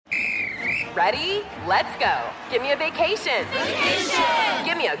Ready? Let's go. Give me a vacation. Vacation!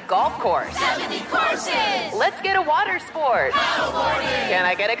 Give me a golf course. 70 courses! Let's get a water sport. Paddleboarding! Can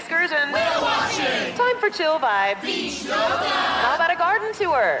I get excursions? Whale watching! Time for chill vibes. Beach yoga! How about a garden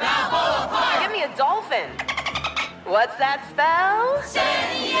tour? Balboa Park! Give me a dolphin. What's that spell?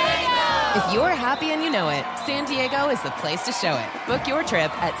 San Diego! If you're happy and you know it, San Diego is the place to show it. Book your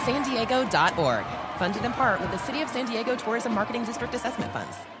trip at sandiego.org. Funded in part with the City of San Diego Tourism Marketing District Assessment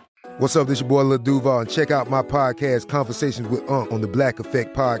Funds. What's up, this your boy Lil Duval, and check out my podcast, Conversations with Unc, on the Black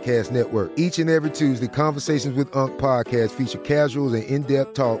Effect Podcast Network. Each and every Tuesday, Conversations with Unc podcast feature casual and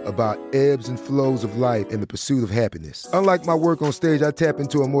in-depth talk about ebbs and flows of life and the pursuit of happiness. Unlike my work on stage, I tap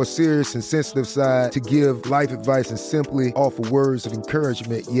into a more serious and sensitive side to give life advice and simply offer words of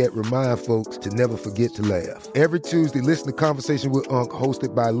encouragement, yet remind folks to never forget to laugh. Every Tuesday, listen to Conversation with Unc,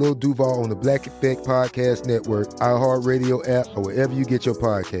 hosted by Lil Duval on the Black Effect Podcast Network, iHeartRadio app, or wherever you get your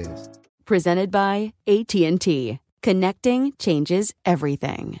podcasts. Presented by AT&T. Connecting changes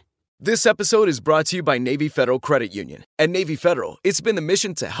everything. This episode is brought to you by Navy Federal Credit Union. At Navy Federal, it's been the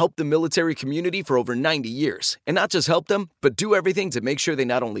mission to help the military community for over 90 years. And not just help them, but do everything to make sure they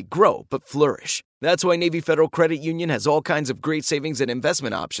not only grow, but flourish. That's why Navy Federal Credit Union has all kinds of great savings and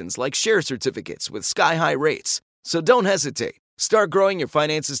investment options like share certificates with sky-high rates. So don't hesitate. Start growing your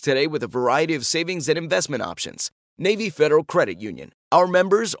finances today with a variety of savings and investment options. Navy Federal Credit Union. Our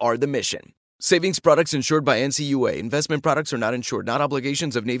members are the mission. Savings products insured by NCUA. Investment products are not insured, not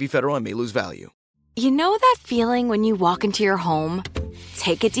obligations of Navy Federal and may lose value. You know that feeling when you walk into your home,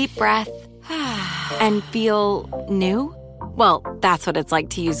 take a deep breath, and feel new? Well, that's what it's like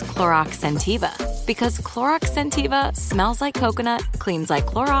to use Clorox Scentiva. Because Clorox Scentiva smells like coconut, cleans like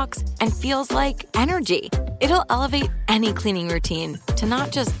Clorox, and feels like energy. It'll elevate any cleaning routine to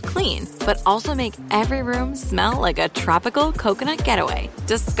not just clean, but also make every room smell like a tropical coconut getaway.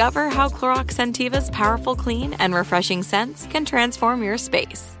 Discover how Clorox Scentiva's powerful clean and refreshing scents can transform your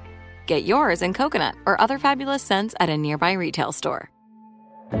space. Get yours in coconut or other fabulous scents at a nearby retail store.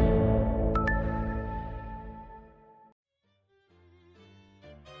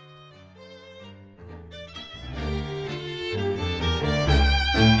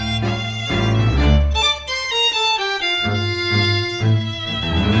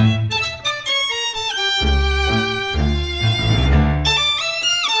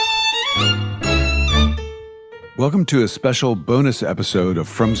 Welcome to a special bonus episode of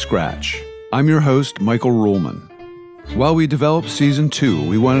From Scratch. I'm your host, Michael Ruhlman. While we developed Season 2,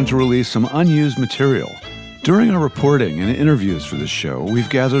 we wanted to release some unused material. During our reporting and interviews for this show, we've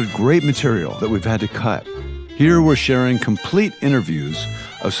gathered great material that we've had to cut. Here we're sharing complete interviews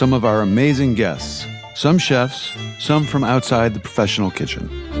of some of our amazing guests, some chefs, some from outside the professional kitchen.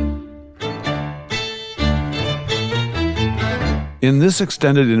 In this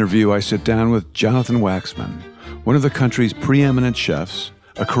extended interview, I sit down with Jonathan Waxman, one of the country's preeminent chefs,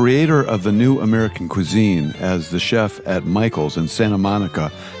 a creator of the new American cuisine as the chef at Michael's in Santa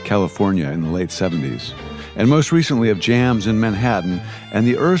Monica, California in the late 70s, and most recently of Jams in Manhattan and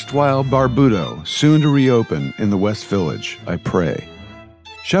the erstwhile Barbuto, soon to reopen in the West Village, I pray.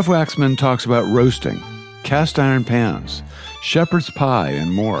 Chef Waxman talks about roasting, cast iron pans, shepherd's pie,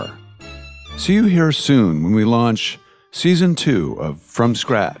 and more. See you here soon when we launch Season 2 of From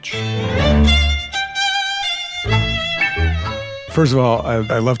Scratch. First of all,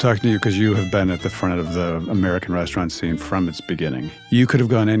 I love talking to you because you have been at the front of the American restaurant scene from its beginning. You could have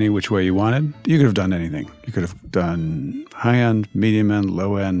gone any which way you wanted. You could have done anything. You could have done high-end, medium-end,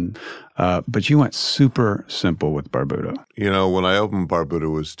 low-end, but you went super simple with Barbuto. You know, when I opened Barbuto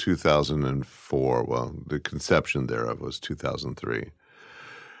was 2004. Well, the conception thereof was 2003.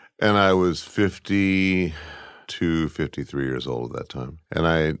 And I was 53 years old at that time. And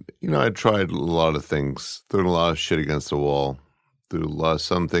I tried a lot of things, threw a lot of shit against the wall.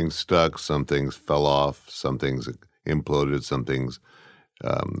 Some things stuck, some things fell off, some things imploded, some things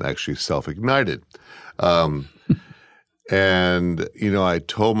actually self-ignited. And, I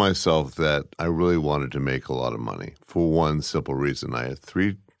told myself that I really wanted to make a lot of money for one simple reason. I had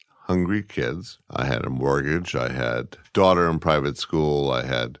 3 hungry kids. I had a mortgage. I had daughter in private school. I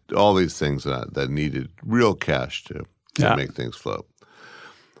had all these things that needed real cash to make things flow.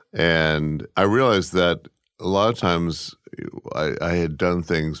 And I realized that a lot of times I had done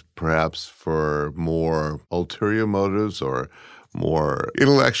things perhaps for more ulterior motives or more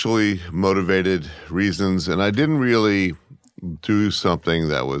intellectually motivated reasons, and I didn't really do something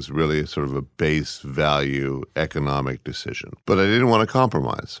that was really sort of a base value economic decision. But I didn't want to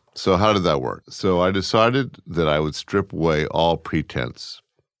compromise. So how did that work? So I decided that I would strip away all pretense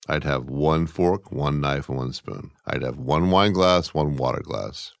I'd have one fork, one knife, and one spoon. I'd have one wine glass, one water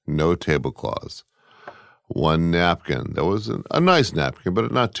glass, no tablecloths, one napkin. That was a nice napkin,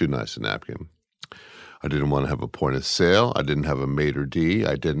 but not too nice a napkin. I didn't want to have a point of sale. I didn't have a maitre d'.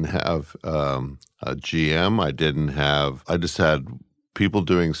 I didn't have a GM. I just had people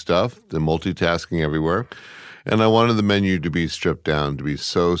doing stuff, the multitasking everywhere. And I wanted the menu to be stripped down, to be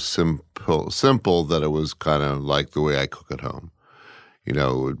so simple that it was kind of like the way I cook at home. It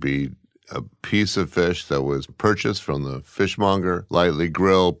would be a piece of fish that was purchased from the fishmonger, lightly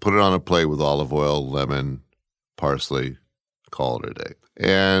grilled, put it on a plate with olive oil, lemon, parsley, call it a day.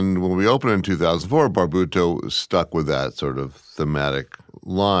 And when we opened in 2004, Barbuto stuck with that sort of thematic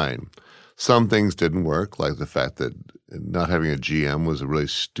line. Some things didn't work, like the fact that not having a GM was a really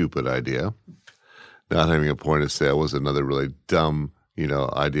stupid idea. Not having a point of sale was another really dumb,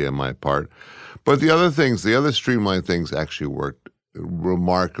 idea on my part. But the other streamlined things actually worked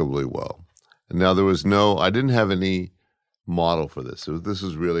remarkably well. And now I didn't have any model for this. So this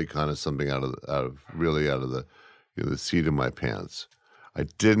is really kind of something out of the seat of my pants. I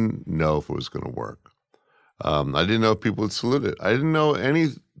didn't know if it was going to work. I didn't know if people would salute it. I didn't know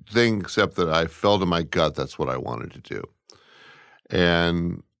anything except that I felt in my gut that's what I wanted to do.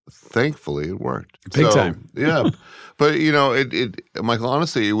 And thankfully it worked. Big time. Yeah. But, Michael,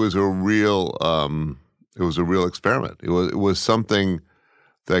 honestly, it was a real experiment. It was something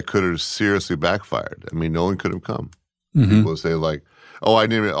that could have seriously backfired. I mean, no one could have come. Mm-hmm. People would say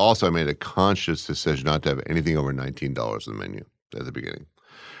I made a conscious decision not to have anything over $19 on the menu at the beginning.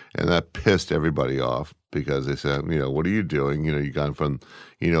 And that pissed everybody off because they said, what are you doing? You gone from,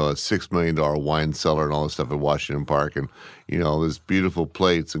 a $6 million wine cellar and all this stuff at Washington Park and, these beautiful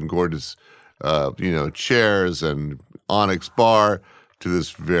plates and gorgeous, chairs and onyx bar to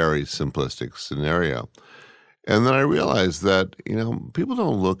this very simplistic scenario. And then I realized that, people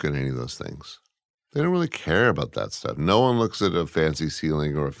don't look at any of those things. They don't really care about that stuff. No one looks at a fancy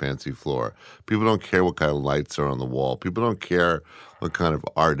ceiling or a fancy floor. People don't care what kind of lights are on the wall. People don't care what kind of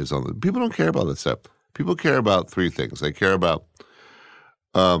art is on the... People don't care about that stuff. People care about three things. They care about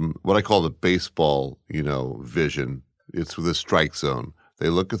what I call the baseball, vision. It's the strike zone. They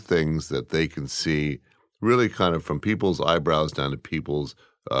look at things that they can see really kind of from people's eyebrows down to people's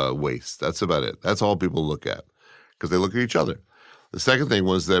waists. That's about it. That's all people look at because they look at each other. The second thing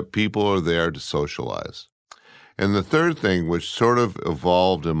was that people are there to socialize. And the third thing, which sort of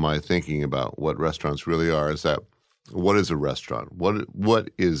evolved in my thinking about what restaurants really are, is that what is a restaurant? What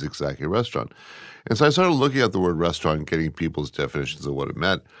is exactly a restaurant? And so I started looking at the word restaurant and getting people's definitions of what it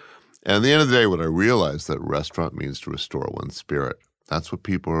meant. And at the end of the day, what I realized that restaurant means to restore one's spirit. That's what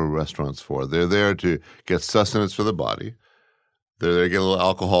people are restaurants for. They're there to get sustenance for the body. They're there to get a little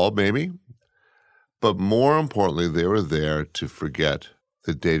alcohol, maybe. But more importantly, they were there to forget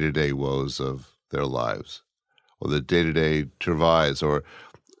the day-to-day woes of their lives or the day-to-day travails, or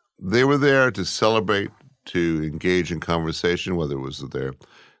they were there to celebrate, to engage in conversation, whether it was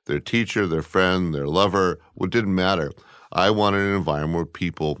their teacher, their friend, their lover, it didn't matter. I wanted an environment where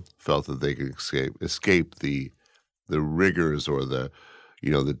people felt that they could escape the rigors or the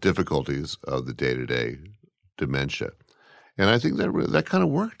difficulties of the day-to-day dementia. And I think that kind of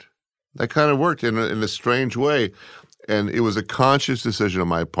worked. That kind of worked in a strange way. And it was a conscious decision on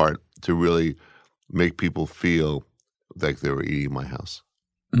my part to really make people feel like they were eating my house.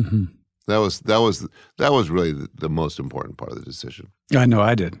 Mm-hmm. That was really the most important part of the decision. I know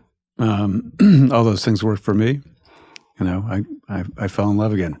I did. All those things worked for me. I fell in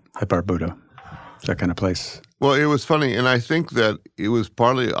love again at Barbuto. It's that kind of place. Well, it was funny. And I think that it was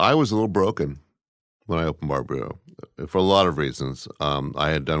partly, I was a little broken when I opened Barbuto. For a lot of reasons.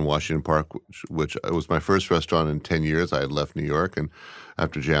 I had done Washington Park, which was my first restaurant in 10 years. I had left New York and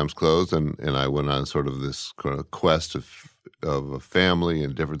after Jams closed, and I went on sort of this kind of quest of a family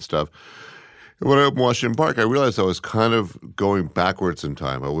and different stuff. And when I opened Washington Park, I realized I was kind of going backwards in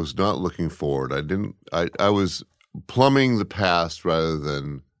time. I was not looking forward. I was plumbing the past rather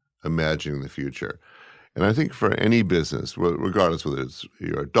than imagining the future. And I think for any business, regardless whether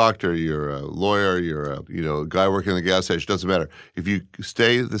you're a doctor, you're a lawyer, you're a guy working in the gas station, doesn't matter. If you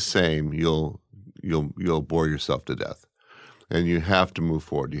stay the same, you'll bore yourself to death, and you have to move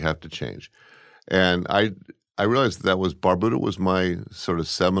forward. You have to change. And I realized that Barbuto was my sort of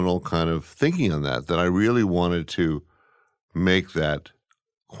seminal kind of thinking on that I really wanted to make that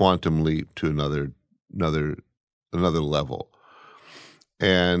quantum leap to another level.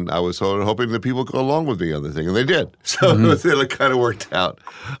 And I was sort of hoping that people would go along with me on the thing, and they did. So it kind of worked out.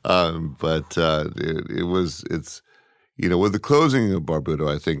 But it's with the closing of Barbuto,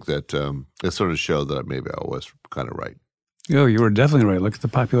 I think that it sort of showed that maybe I was kind of right. Oh, you were definitely right. Look at the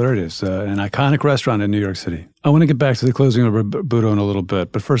popularity. It's an iconic restaurant in New York City. I want to get back to the closing of Robuto in a little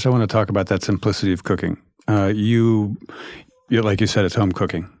bit, but first I want to talk about that simplicity of cooking. You, like you said, it's home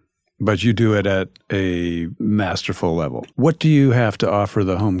cooking, but you do it at a masterful level. What do you have to offer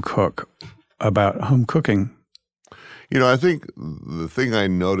the home cook about home cooking? I think the thing I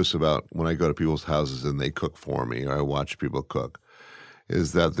notice about when I go to people's houses and they cook for me, or I watch people cook,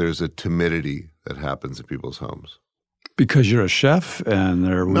 is that there's a timidity that happens in people's homes. Because you're a chef and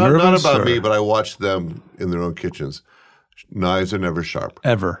they're nervous? Not about me, but I watch them in their own kitchens. Knives are never sharp.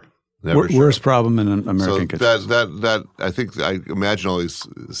 Ever. Never sharp. Worst problem in an American kitchen. That I think I imagine all these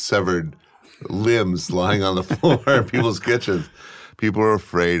severed limbs lying on the floor in people's kitchens. People are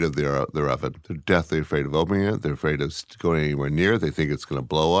afraid of their oven. They're deathly afraid of opening it. They're afraid of going anywhere near it. They think it's going to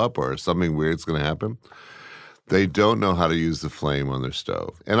blow up or something weird's going to happen. They don't know how to use the flame on their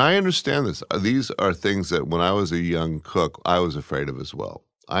stove. And I understand this. These are things that when I was a young cook, I was afraid of as well.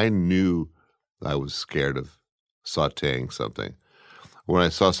 I knew I was scared of sauteing something. When I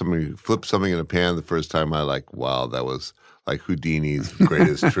saw somebody flip something in a pan the first time, wow, that was like Houdini's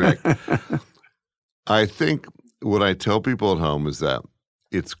greatest trick. I think what I tell people at home is that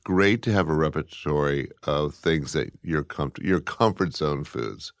it's great to have a repertoire of things that your comfort zone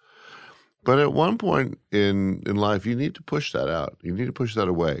foods. But at one point in life, you need to push that out. You need to push that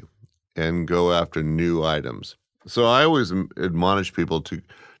away and go after new items. So I always admonish people to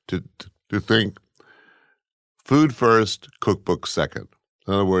think food first, cookbook second.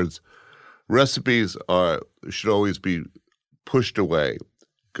 In other words, recipes should always be pushed away.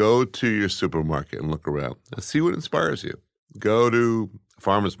 Go to your supermarket and look around and see what inspires you. Go to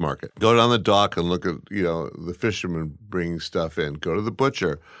farmer's market. Go down the dock and look at the fishermen bringing stuff in. Go to the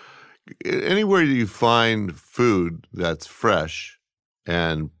butcher. Anywhere you find food that's fresh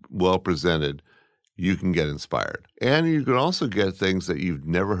and well presented, you can get inspired. And you can also get things that you've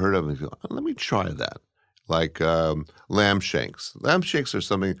never heard of and go, let me try that. Like lamb shanks. Lamb shanks are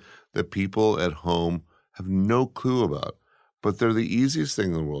something that people at home have no clue about, but they're the easiest thing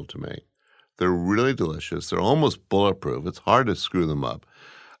in the world to make. They're really delicious. They're almost bulletproof. It's hard to screw them up.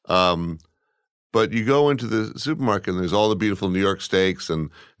 But you go into the supermarket and there's all the beautiful New York steaks and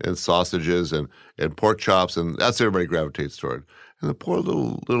sausages and pork chops, and that's what everybody gravitates toward. And the poor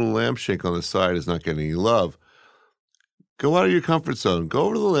little lamb shank on the side is not getting any love. Go out of your comfort zone. Go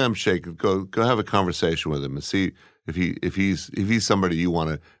over to the lamb shank and go have a conversation with him and see if he's somebody you want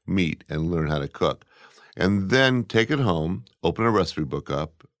to meet and learn how to cook. And then take it home, open a recipe book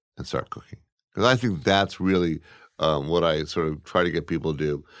up, and start cooking. Because I think that's really what I sort of try to get people to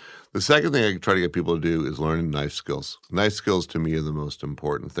do. The second thing I try to get people to do is learn knife skills. Knife skills to me are the most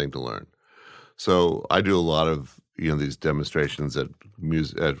important thing to learn. So I do a lot of these demonstrations at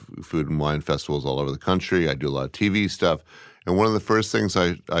food and wine festivals all over the country. I do a lot of TV stuff, and one of the first things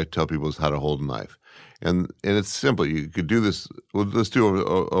I tell people is how to hold a knife. And it's simple. You could do this. Well, let's do it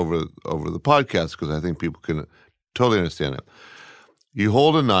over the podcast because I think people can totally understand it. You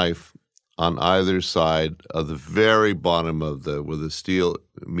hold a knife on either side of the very bottom of where the steel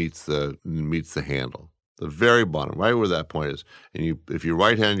meets the handle, the very bottom, right where that point is. And if you're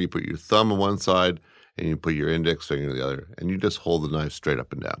right-handed, you put your thumb on one side and you put your index finger on the other, and you just hold the knife straight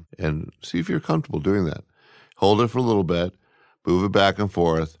up and down. And see if you're comfortable doing that. Hold it for a little bit, move it back and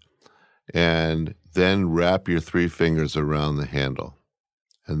forth, and then wrap your three fingers around the handle.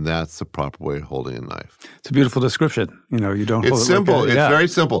 And that's the proper way of holding a knife. It's a beautiful description. You don't hold it. It's simple. Like it's very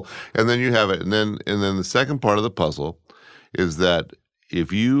simple. And then you have it. And then the second part of the puzzle is that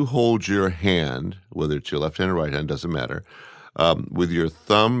if you hold your hand, whether it's your left hand or right hand, doesn't matter, with your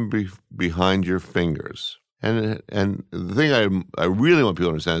thumb behind your fingers. And the thing I really want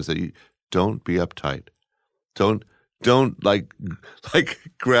people to understand is that you don't be uptight. Don't like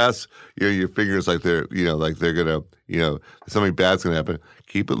grasp your fingers like they're gonna something bad's gonna happen.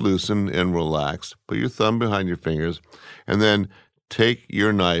 Keep it loose and relaxed. Put your thumb behind your fingers, and then take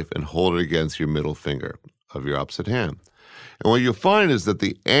your knife and hold it against your middle finger of your opposite hand. And what you'll find is that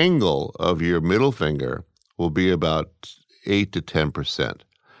the angle of your middle finger will be about 8 to 10%. In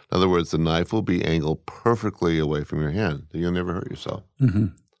other words, the knife will be angled perfectly away from your hand. You'll never hurt yourself. Mm-hmm.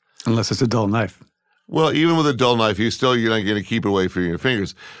 Unless it's a dull knife. Well, even with a dull knife, you're not going to keep it away from your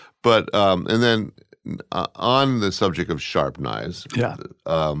fingers. But and then on the subject of sharp knives,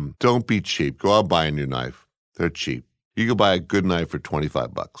 don't be cheap. Go out and buy a new knife. They're cheap. You can buy a good knife for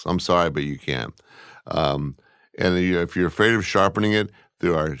 $25. I'm sorry, but you can. And if you're afraid of sharpening it,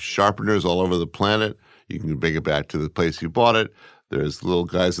 there are sharpeners all over the planet. You can bring it back to the place you bought it. There's little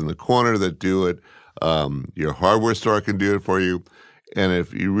guys in the corner that do it. Your hardware store can do it for you. And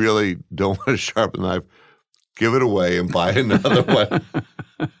if you really don't want to sharpen the knife, give it away, and buy another one.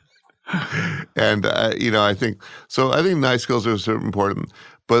 And I think knife skills are so important.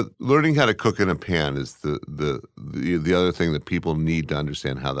 But learning how to cook in a pan is the other thing that people need to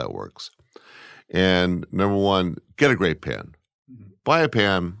understand how that works. And number one, get a great pan. Buy a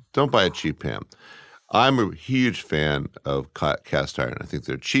pan. Don't buy a cheap pan. I'm a huge fan of cast iron. I think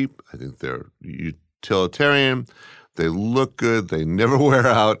they're cheap. I think they're utilitarian. They look good. They never wear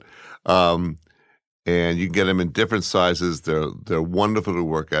out. And you can get them in different sizes. They're wonderful to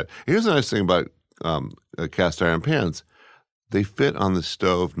work at. Here's the nice thing about cast iron pans. They fit on the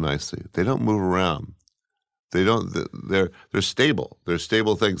stove nicely. They don't move around. They're stable. They're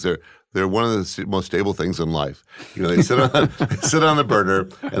stable things. They're one of the most stable things in life. They sit on the burner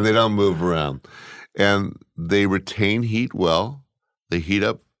and they don't move around. And they retain heat well. They heat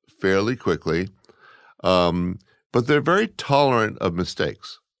up fairly quickly. But they're very tolerant of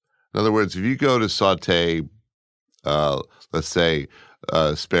mistakes. In other words, if you go to saute, let's say,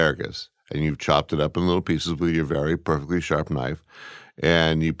 asparagus, and you've chopped it up in little pieces with your very perfectly sharp knife,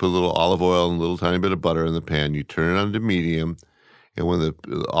 and you put a little olive oil and a little tiny bit of butter in the pan, you turn it on to medium, and when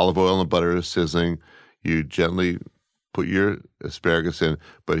the olive oil and the butter is sizzling, you gently put your asparagus in.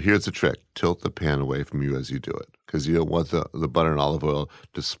 But here's the trick. Tilt the pan away from you as you do it, because you don't want the butter and olive oil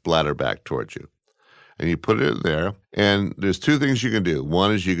to splatter back towards you. And you put it there, and there's two things you can do.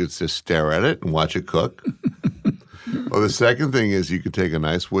 One is you could just stare at it and watch it cook. Or the second thing is you could take a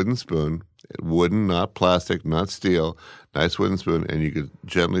nice wooden spoon, wooden, not plastic, not steel, nice wooden spoon, and you could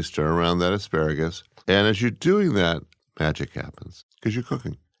gently stir around that asparagus. And as you're doing that, magic happens because you're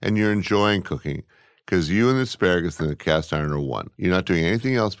cooking. And you're enjoying cooking because you and the asparagus and the cast iron are one. You're not doing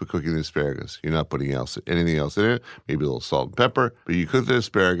anything else but cooking the asparagus. You're not putting anything else in it, maybe a little salt and pepper. But you cook the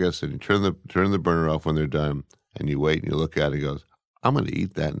asparagus and you turn the burner off when they're done, and you wait and you look at it and goes, I'm going to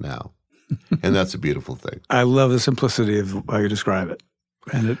eat that now. And that's a beautiful thing. I love the simplicity of how you describe it.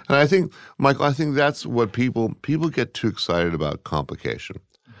 And I think, Michael, that's what people get too excited about complication.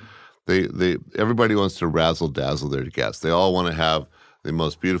 Everybody wants to razzle dazzle their guests. They all want to have the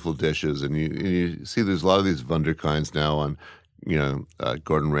most beautiful dishes, and you see there's a lot of these Wunderkinds now on,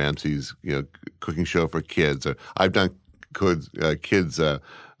 Gordon Ramsay's cooking show for kids. I've done kids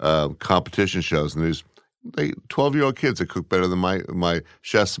competition shows, and there's 12-year-old kids that cook better than my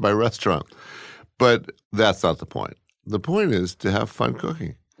chefs in my restaurant. But that's not the point. The point is to have fun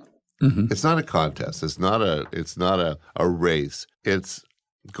cooking. Mm-hmm. It's not a contest. It's not a race. It's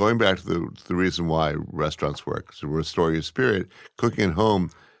going back to the reason why restaurants work, to restore your spirit. Cooking at home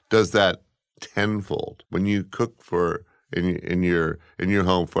does that tenfold. When you cook in your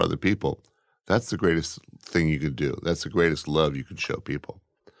home for other people, that's the greatest thing you could do. That's the greatest love you could show people.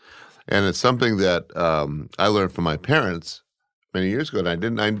 And it's something that I learned from my parents many years ago, and I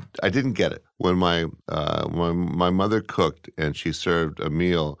didn't get it. When my mother cooked and she served a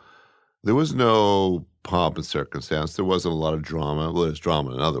meal, there was no pomp and circumstance. There wasn't a lot of drama. Well, there's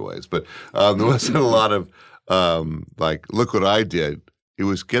drama in other ways, but there wasn't a lot of look what I did. It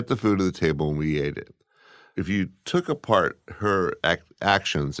was get the food to the table and we ate it. If you took apart her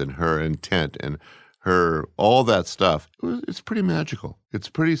actions and her intent and her all that stuff, it's pretty magical. It's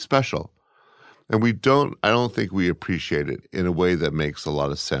pretty special. And I don't think we appreciate it in a way that makes a lot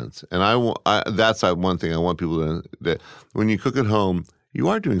of sense. And that's one thing I want people to, that when you cook at home, you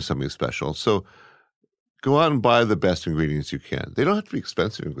are doing something special. So go out and buy the best ingredients you can. They don't have to be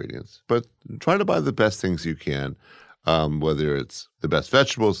expensive ingredients, but try to buy the best things you can, whether it's the best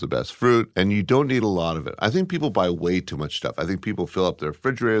vegetables, the best fruit, and you don't need a lot of it. I think people buy way too much stuff. I think people fill up their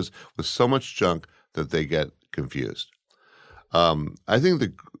refrigerators with so much junk that they get confused. I think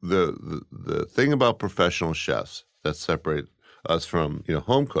the thing about professional chefs that separate us from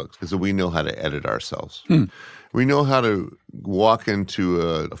home cooks is that we know how to edit ourselves. We know how to walk into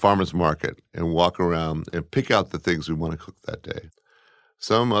a farmer's market and walk around and pick out the things we want to cook that day.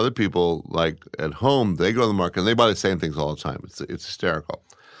 Some other people, like at home, they go to the market and they buy the same things all the time. It's hysterical.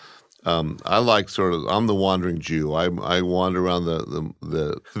 I like I'm the wandering Jew. I wander around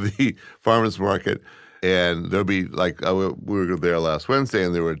the farmer's market, and there'll be we were there last Wednesday,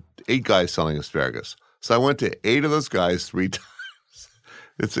 and there were 8 guys selling asparagus. So I went to 8 of those guys 3 times.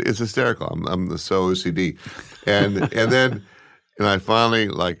 It's hysterical. I'm so OCD, and then I finally,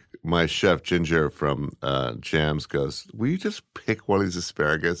 my chef Ginger from Jams goes, "Will you just pick one of these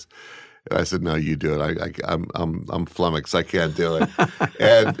asparagus?" And I said, "No, you do it. I'm flummoxed. I can't do it."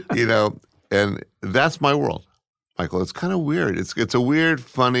 and that's my world, Michael. It's kind of weird. It's a weird,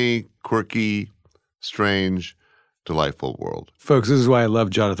 funny, quirky, strange delightful world. Folks, this is why I love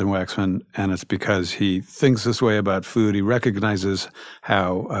Jonathan Waxman, and it's because he thinks this way about food. He recognizes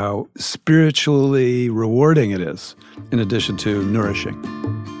how spiritually rewarding it is, in addition to nourishing.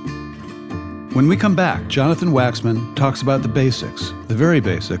 When we come back, Jonathan Waxman talks about the basics, the very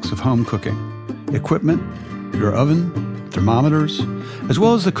basics of home cooking. Equipment, your oven, thermometers, as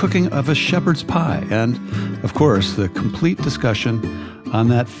well as the cooking of a shepherd's pie, and, of course, the complete discussion on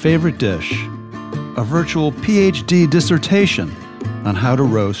that favorite dish, a virtual PhD dissertation on how to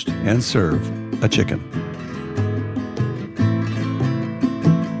roast and serve a chicken.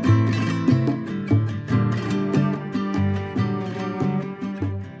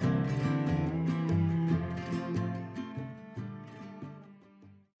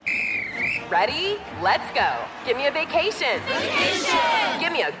 Ready? Let's go. Give me a vacation. Vacation!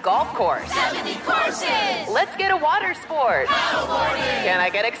 Give me a golf course. 70 courses! Let's get a water sport. Paddleboarding! Can I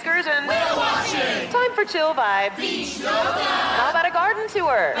get excursions? Whale watching! Time for chill vibes. Beach yoga! How about a garden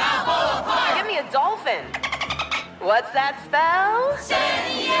tour? Balboa Park! Give me a dolphin. What's that spell?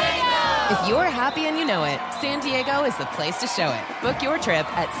 San Diego! If you're happy and you know it, San Diego is the place to show it. Book your trip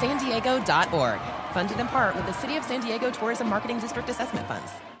at sandiego.org. Funded in part with the City of San Diego Tourism Marketing District Assessment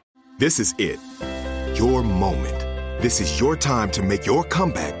Funds. This is it. Your moment. This is your time to make your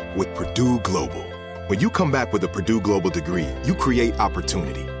comeback with Purdue Global. When you come back with a Purdue Global degree, you create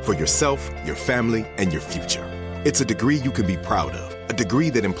opportunity for yourself, your family, and your future. It's a degree you can be proud of, a degree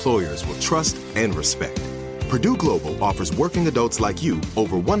that employers will trust and respect. Purdue Global offers working adults like you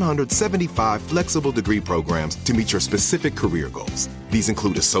over 175 flexible degree programs to meet your specific career goals. These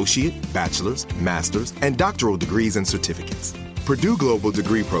include associate, bachelor's, master's, and doctoral degrees and certificates. Purdue Global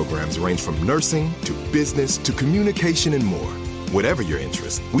degree programs range from nursing to business to communication and more. Whatever your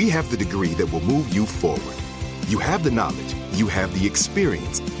interest, we have the degree that will move you forward. You have the knowledge, you have the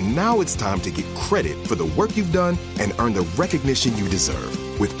experience. Now it's time to get credit for the work you've done and earn the recognition you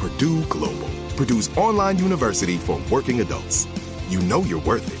deserve with Purdue Global, Purdue's online university for working adults. You know you're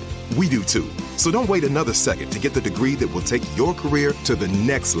worth it. We do too. So don't wait another second to get the degree that will take your career to the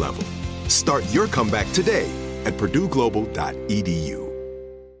next level. Start your comeback today at purdueglobal.edu.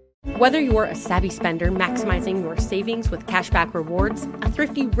 Whether you're a savvy spender maximizing your savings with cashback rewards, a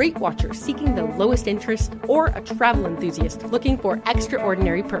thrifty rate watcher seeking the lowest interest, or a travel enthusiast looking for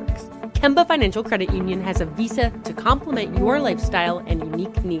extraordinary perks, Kemba Financial Credit Union has a visa to complement your lifestyle and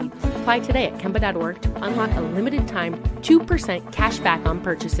unique needs. Apply today at Kemba.org to unlock a limited time 2% cash back on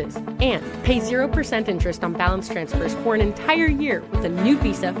purchases and pay 0% interest on balance transfers for an entire year with a new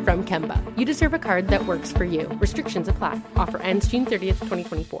visa from Kemba. You deserve a card that works for you. Restrictions apply. Offer ends June 30th,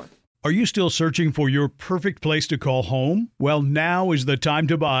 2024. Are you still searching for your perfect place to call home? Well, now is the time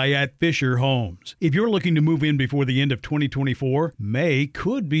to buy at Fisher Homes. If you're looking to move in before the end of 2024, May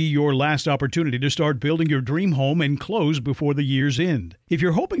could be your last opportunity to start building your dream home and close before the year's end. If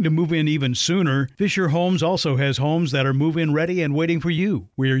you're hoping to move in even sooner, Fisher Homes also has homes that are move-in ready and waiting for you,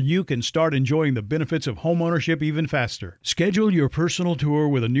 where you can start enjoying the benefits of homeownership even faster. Schedule your personal tour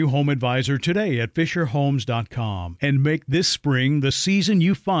with a new home advisor today at FisherHomes.com and make this spring the season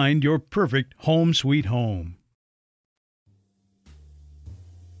you find your perfect home sweet home.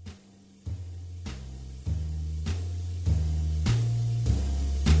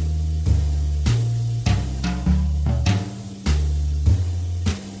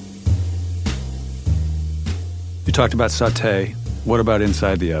 You talked about sauté. What about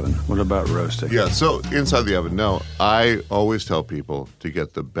inside the oven? What about roasting? Yeah, so inside the oven, no. I always tell people to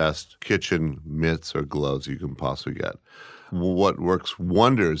get the best kitchen mitts or gloves you can possibly get. What works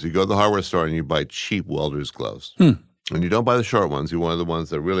wonders, you go to the hardware store and you buy cheap welder's gloves. And you don't buy the short ones. You want the ones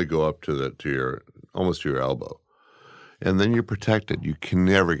that really go up to your almost to your elbow. And then you're protected. You can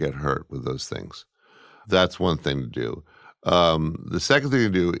never get hurt with those things. That's one thing to do. The second thing to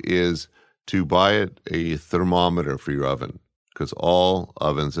do is to buy a thermometer for your oven, because all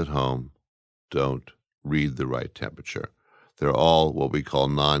ovens at home don't read the right temperature. They're all what we call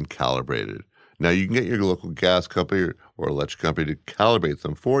non-calibrated. Now, you can get your local gas company or electric company to calibrate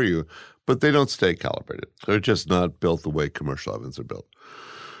them for you, but they don't stay calibrated. They're just not built the way commercial ovens are built.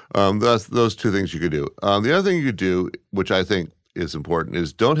 That's those two things you could do. The other thing you could do, which I think is important,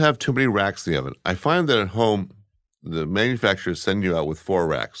 is don't have too many racks in the oven. I find that at home, the manufacturers send you out with 4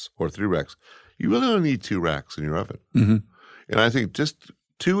 racks or 3 racks. You really don't need 2 racks in your oven. Mm-hmm. And I think just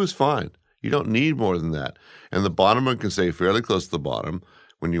 2 is fine. You don't need more than that. And the bottom one can stay fairly close to the bottom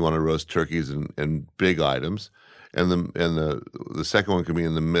when you want to roast turkeys and big items. And the second one can be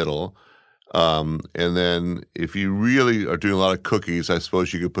in the middle. And then if you really are doing a lot of cookies, I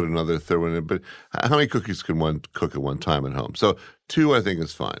suppose you could put another third one in. But how many cookies can one cook at one time at home? So 2, I think,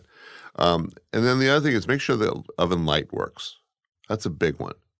 is fine. And then the other thing is make sure the oven light works. That's a big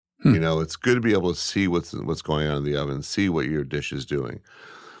one. You know, it's good to be able to see what's going on in the oven, see what your dish is doing.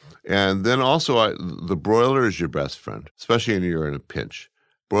 And then also, the broiler is your best friend, especially when you're in a pinch.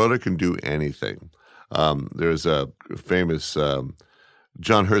 Broiler can do anything. There's a famous,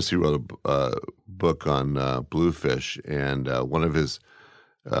 John Hersey wrote a book on bluefish, and one of his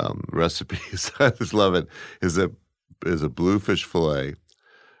recipes, I just love it, is a bluefish fillet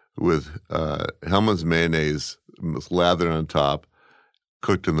with Hellmann's mayonnaise lathered on top,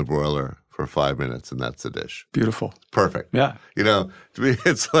 cooked in the broiler for 5 minutes, and that's the dish. Beautiful. Perfect. Yeah. You know, to me,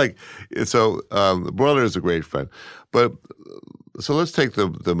 it's like, so the broiler is a great friend. But so let's take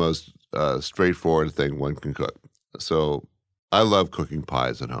the most straightforward thing one can cook. So I love cooking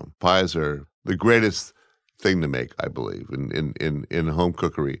pies at home. Pies are the greatest thing to make, I believe, in home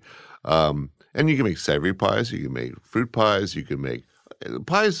cookery. And you can make savory pies, you can make fruit pies, you can make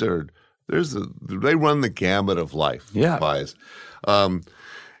pies they run the gamut of life. Yeah. Pies.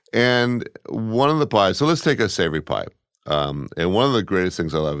 And one of the pies, so let's take a savory pie. And one of the greatest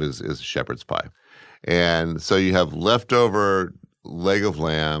things I love is shepherd's pie. And so you have leftover leg of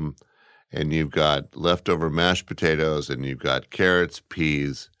lamb, and you've got leftover mashed potatoes, and you've got carrots,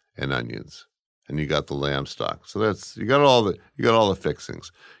 peas, and onions, and you got the lamb stock. So you got all the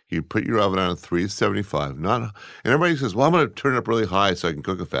fixings. You put your oven on 375. And everybody says, "Well, I'm going to turn it up really high so I can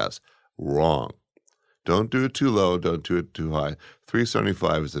cook it fast." Wrong. Don't do it too low. Don't do it too high.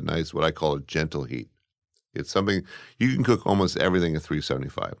 375 is a nice, what I call a gentle heat. It's something you can cook almost everything at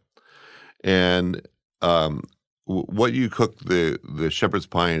 375. And what you cook the shepherd's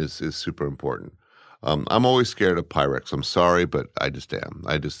pie in is super important. I'm always scared of Pyrex. I'm sorry, but I just am.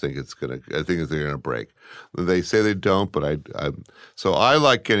 I just think they're gonna break. They say they don't, but so I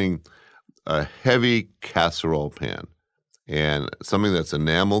like getting a heavy casserole pan and something that's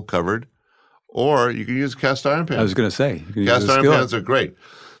enamel covered. Or you can use a cast iron pan. I was going to say. Cast iron pans are great.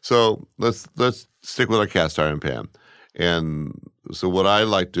 So let's stick with our cast iron pan. And so what I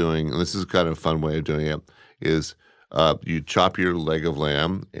like doing, and this is kind of a fun way of doing it, is you chop your leg of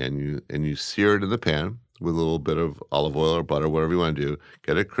lamb and you sear it in the pan with a little bit of olive oil or butter, whatever you want to do.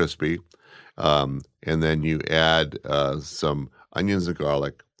 Get it crispy. And then you add some onions and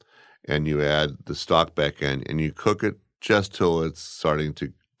garlic, and you add the stock back in, and you cook it just till it's starting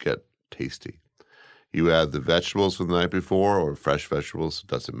to get tasty. You add the vegetables from the night before or fresh vegetables,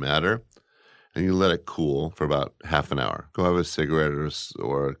 doesn't matter, and you let it cool for about half an hour. Go have a cigarette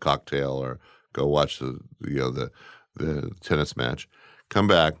or a cocktail, or go watch the tennis match. Come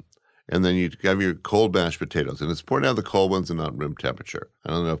back, and then you have your cold mashed potatoes. And it's important to have the cold ones and not room temperature. I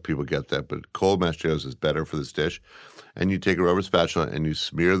don't know if people get that, but cold mashed potatoes is better for this dish. And you take a rubber spatula and you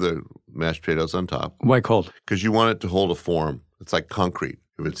smear the mashed potatoes on top. Why cold? Because you want it to hold a form. It's like concrete.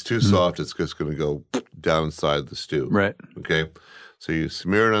 If it's too soft, it's just going to go down inside the stew. Right. Okay? So you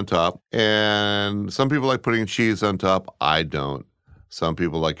smear it on top. And some people like putting cheese on top. I don't. Some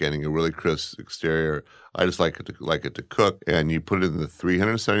people like getting a really crisp exterior. I just like it to cook. And you put it in the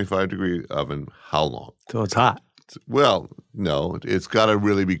 375-degree oven. How long? So it's hot. Well, no. It's got to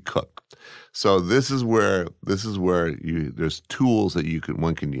really be cooked. So this is where there's tools that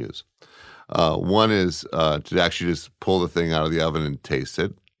one can use. One is to actually just pull the thing out of the oven and taste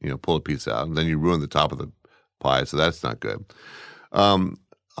it. Pull a piece out, and then you ruin the top of the pie, so that's not good.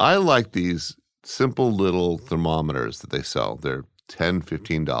 I like these simple little thermometers that they sell. They're $10,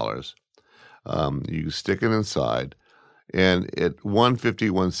 $15. You stick it inside, and at 150,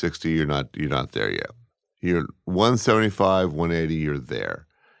 160, you're not there yet. You're 175, 180, you're there.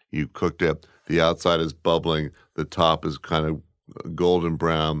 You cooked it. The outside is bubbling. The top is kind of golden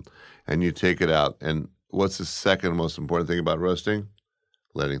brown. And you take it out. And what's the second most important thing about roasting?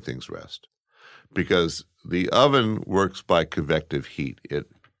 Letting things rest. Because the oven works by convective heat. It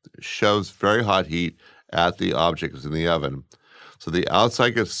shoves very hot heat at the objects in the oven. So the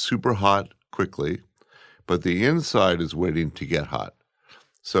outside gets super hot quickly, but the inside is waiting to get hot.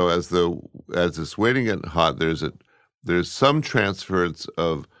 So as it's waiting to get hot, there's some transference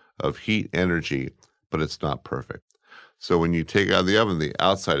of heat energy, but it's not perfect. So when you take it out of the oven, the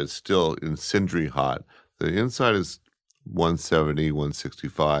outside is still incendiary hot. The inside is 170,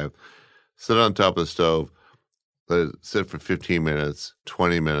 165. Sit on top of the stove, let it sit for 15 minutes,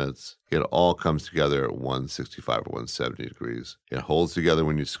 20 minutes. It all comes together at 165 or 170 degrees. It holds together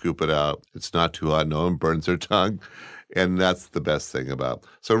when you scoop it out. It's not too hot. No one burns their tongue. And that's the best thing about.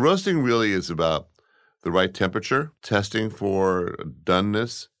 So roasting really is about the right temperature, testing for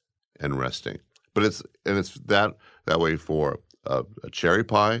doneness, and resting. But it's that way for a cherry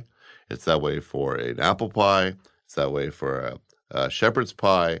pie. It's that way for an apple pie. It's that way for a shepherd's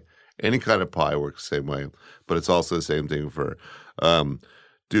pie. Any kind of pie works the same way, but it's also the same thing for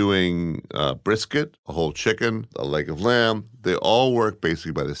doing brisket, a whole chicken, a leg of lamb. They all work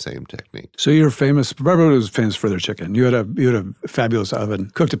basically by the same technique. So you're famous. Barbara was famous for their chicken. You had a fabulous oven,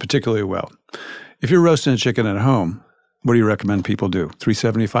 cooked it particularly well. If you're roasting a chicken at home, what do you recommend people do?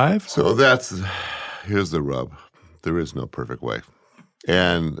 375? So here's the rub. There is no perfect way.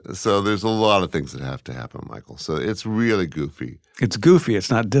 And so there's a lot of things that have to happen, Michael. So it's really goofy. It's goofy. It's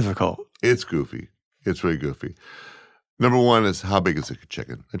not difficult. It's goofy. It's really goofy. Number one is, how big is a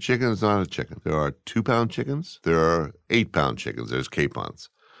chicken? A chicken is not a chicken. There are 2-pound chickens. There are 8-pound chickens. There's capons.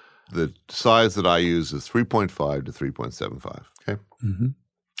 The size that I use is 3.5 to 3.75. Okay? Mm-hmm.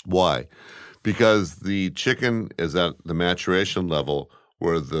 Why? Because the chicken is at the maturation level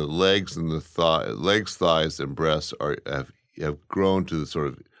where the legs and the thighs, and breasts have grown to sort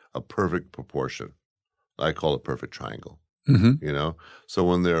of a perfect proportion. I call it perfect triangle. Mm-hmm. You know, so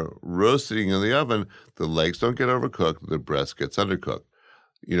when they're roasting in the oven, the legs don't get overcooked, the breast gets undercooked.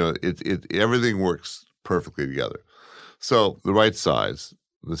 You know, everything works perfectly together. So the right size.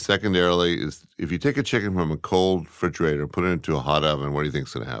 The secondarily is, if you take a chicken from a cold refrigerator and put it into a hot oven, what do you think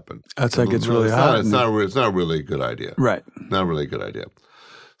is going to happen? That's like it's really hot. It's not really a good idea. Right. Not really a good idea.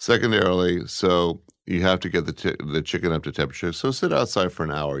 Secondarily, so you have to get the chicken up to temperature. So sit outside for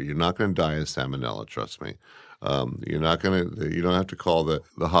an hour. You're not going to die of salmonella, trust me. You don't have to call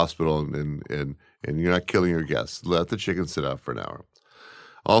the hospital and you're not killing your guests. Let the chicken sit out for an hour.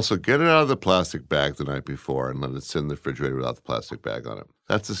 Also, get it out of the plastic bag the night before and let it sit in the refrigerator without the plastic bag on it.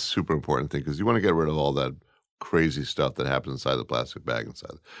 That's a super important thing because you want to get rid of all that crazy stuff that happens inside the plastic bag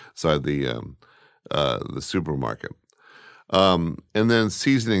inside the supermarket. And then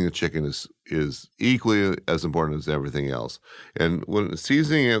seasoning the chicken is equally as important as everything else. And when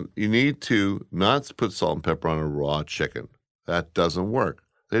seasoning it, you need to not put salt and pepper on a raw chicken. That doesn't work.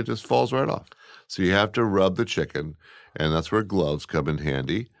 It just falls right off. So you have to rub the chicken, and that's where gloves come in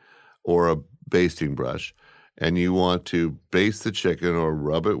handy, or a basting brush. And you want to baste the chicken or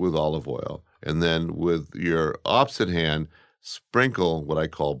rub it with olive oil. And then with your opposite hand, sprinkle what I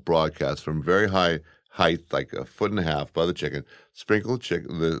call broadcast from very high height, like 1.5 feet above the chicken. Sprinkle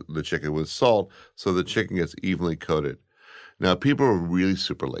the chicken with salt so the chicken gets evenly coated. Now, people are really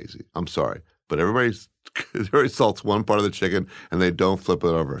super lazy. I'm sorry, but everybody salts one part of the chicken and they don't flip it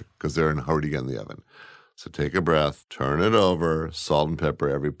over because they're in a hurry to get in the oven. So take a breath, turn it over, salt and pepper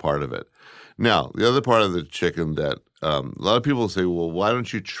every part of it. Now, the other part of the chicken that a lot of people say, well, why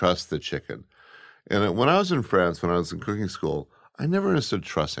don't you trust the chicken? And when I was in France, when I was in cooking school, I never understood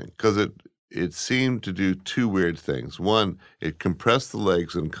trusting because it seemed to do two weird things. One, it compressed the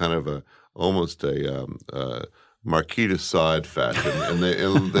legs in kind of almost a Marquis de Sade fashion, and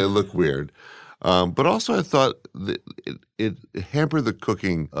they look weird. But also I thought that it hampered the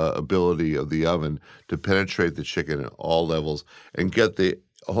cooking ability of the oven to penetrate the chicken at all levels and get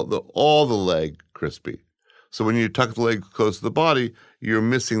all the leg crispy. So when you tuck the leg close to the body, you're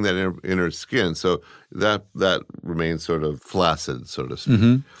missing that inner skin. So that remains sort of flaccid, so to speak.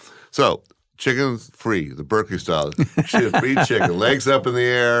 Mm-hmm. So chicken's free, the Berkeley style, free chicken, legs up in the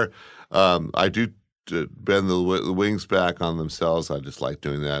air. I do bend the wings back on themselves. I just like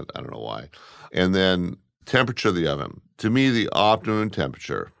doing that. I don't know why. And then temperature of the oven. To me, the optimum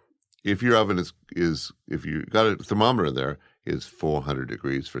temperature, if your oven is if you got a thermometer in there, is 400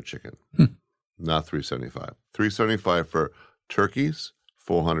 degrees for chicken, not 375. 375 for turkeys,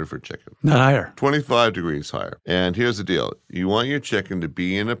 400 for chicken. Not higher. 25 degrees higher. And here's the deal. You want your chicken to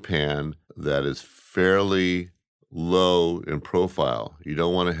be in a pan that is fairly low in profile. You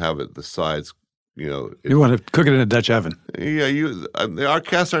don't want to have it the sides, you want to cook it in a Dutch oven. Yeah, our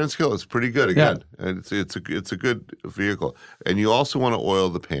cast iron skillet is pretty good again. Yeah. And it's a good vehicle. And you also want to oil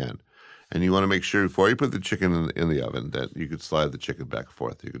the pan. And you want to make sure before you put the chicken in the oven that you could slide the chicken back and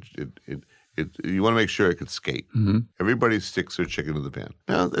forth. You want to make sure it could skate. Mm-hmm. Everybody sticks their chicken in the pan.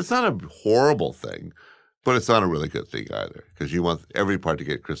 Now, it's not a horrible thing, but it's not a really good thing either because you want every part to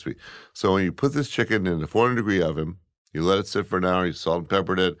get crispy. So when you put this chicken in a 400-degree oven, you let it sit for an hour, you salt and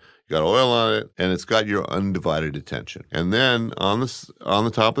peppered it, you got oil on it, and it's got your undivided attention. And then on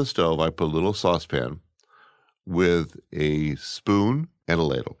the top of the stove, I put a little saucepan with a spoon and a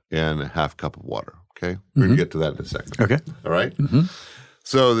ladle and a half cup of water, okay? We're going to get to that in a second. Okay. All right? Mm-hmm.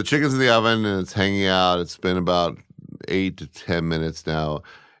 So the chicken's in the oven and it's hanging out. It's been about 8 to 10 minutes now,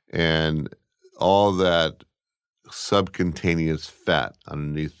 and all that subcutaneous fat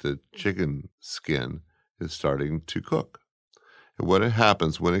underneath the chicken skin is starting to cook. And what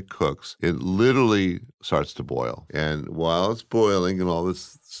happens when it cooks, it literally starts to boil. And while it's boiling and all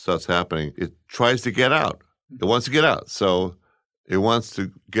this stuff's happening, it tries to get out. It wants to get out. So It wants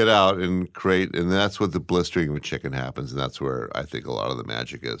to get out and create, and that's what the blistering of a chicken happens, and that's where I think a lot of the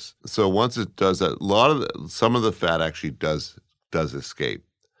magic is. So once it does that, some of the fat actually does escape.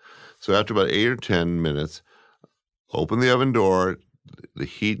 So after about 8 or 10 minutes, open the oven door. The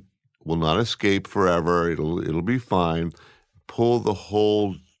heat will not escape forever. It'll be fine. Pull the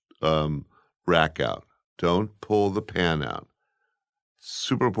whole rack out. Don't pull the pan out.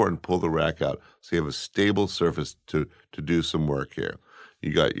 Super important, pull the rack out so you have a stable surface to do some work here.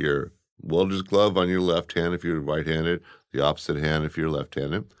 You got your welder's glove on your left hand if you're right-handed, the opposite hand if you're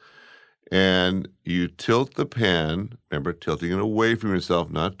left-handed. And you tilt the pan, remember, tilting it away from yourself,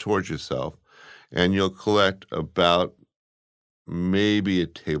 not towards yourself, and you'll collect about maybe a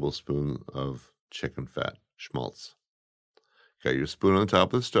tablespoon of chicken fat, schmaltz. Got your spoon on the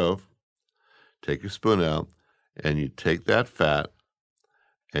top of the stove, take your spoon out, and you take that fat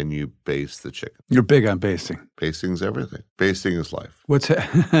and you baste the chicken. You're big on basting. Basting's everything. Basting is life. What's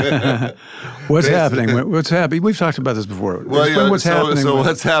happening? What's happening? We've talked about this before. Well, yeah, what's happening?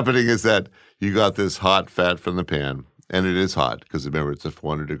 What's happening is that you got this hot fat from the pan, and it is hot because remember it's at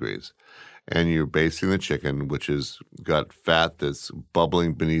 400 degrees, and you're basting the chicken, which has got fat that's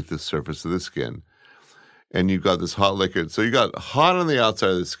bubbling beneath the surface of the skin, and you've got this hot liquid. So you got hot on the outside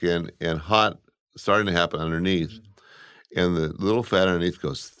of the skin and hot starting to happen underneath. And the little fat underneath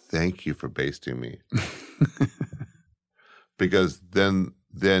goes, thank you for basting me. Because then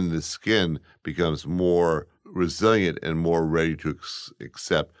the skin becomes more resilient and more ready to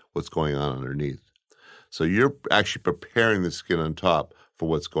accept what's going on underneath. So you're actually preparing the skin on top for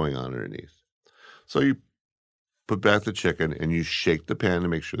what's going on underneath. So you put back the chicken and you shake the pan to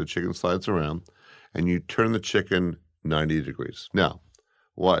make sure the chicken slides around, and you turn the chicken 90 degrees. Now,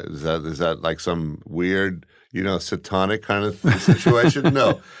 what is that like some weird, satanic kind of situation?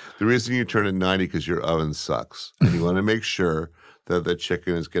 No. The reason you turn it 90 because your oven sucks. And you want to make sure that the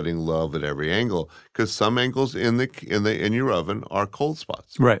chicken is getting love at every angle, because some angles in your oven are cold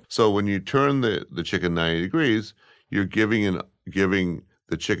spots. Right. So when you turn the chicken 90 degrees, you're giving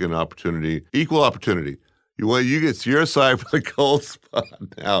the chicken equal opportunity. You get your side for the cold spot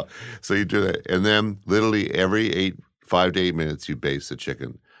now. So you do that. And then literally every 5 to 8 minutes, you baste the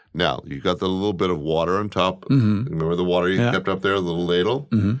chicken. Now, you've got the little bit of water on top. Mm-hmm. Remember the water you kept up there, the little ladle?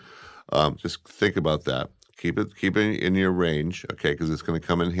 Mm-hmm. Just think about that. Keep it in your range, okay, because it's going to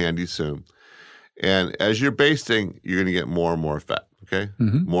come in handy soon. And as you're basting, you're going to get more and more fat, okay?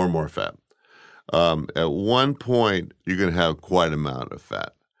 Mm-hmm. More and more fat. At one point, you're going to have quite an amount of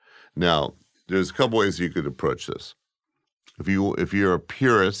fat. Now, there's a couple ways you could approach this. If you're a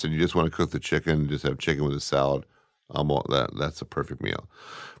purist and you just want to cook the chicken and just have chicken with a salad, that's a perfect meal.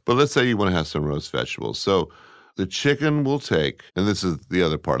 But let's say you want to have some roast vegetables. So the chicken will take, and this is the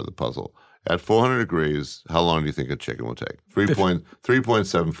other part of the puzzle, at 400 degrees, how long do you think a chicken will take?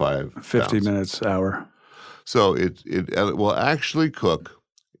 3.75 50 minutes, hour. So it will actually cook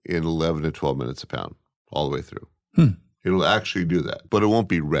in 11 to 12 minutes a pound, all the way through. It'll actually do that, but it won't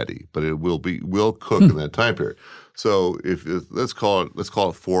be ready. But it will cook in that time period. So let's call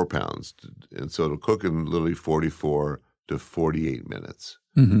it 4 pounds, and so it'll cook in literally 44 to 48 minutes,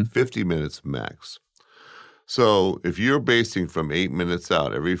 50 minutes max. So if you're basting from 8 minutes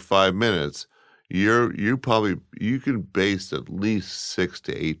out, every 5 minutes, you can baste at least 6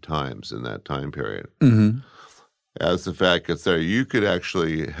 to 8 times in that time period. Mm-hmm. As the fat gets there, you could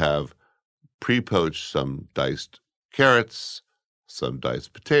actually have pre-poached some diced carrots, some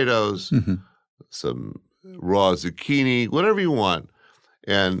diced potatoes, some raw zucchini, whatever you want.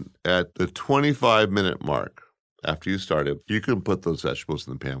 And at the 25-minute mark, after you start it, you can put those vegetables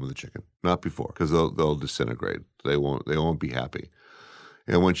in the pan with the chicken. Not before, because they'll disintegrate. They won't be happy.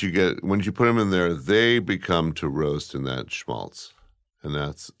 And once you put them in there, they become to roast in that schmaltz, and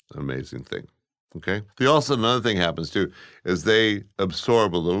that's an amazing thing. Okay. Another thing happens too is they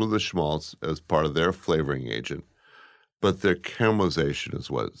absorb a little of the schmaltz as part of their flavoring agent. But their caramelization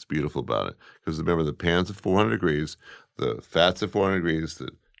is what's beautiful about it. Because remember, the pan's at 400 degrees, the fat's at 400 degrees,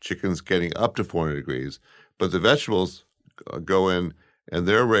 the chicken's getting up to 400 degrees, but the vegetables go in and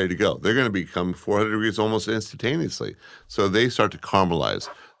they're ready to go. They're going to become 400 degrees almost instantaneously. So they start to caramelize.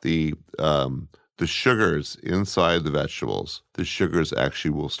 The sugars inside the vegetables, the sugars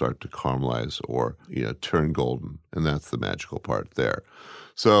actually will start to caramelize or turn golden, and that's the magical part there.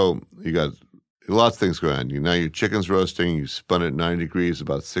 So you got lots of things going on. Now your chicken's roasting. You spun it 90 degrees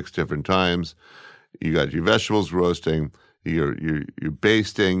about 6 different times. You got your vegetables roasting. You're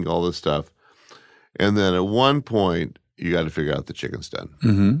basting, all this stuff. And then at one point, you got to figure out the chicken's done.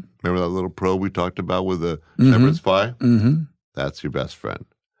 Mm-hmm. Remember that little probe we talked about with the shepherd's pie? Mm-hmm. That's your best friend.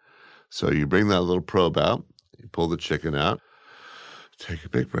 So you bring that little probe out. You pull the chicken out. Take a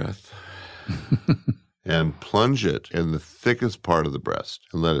big breath and plunge it in the thickest part of the breast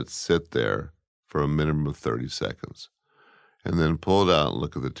and let it sit there for a minimum of 30 seconds. And then pull it out and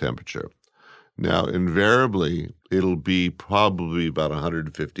look at the temperature. Now, invariably, it'll be probably about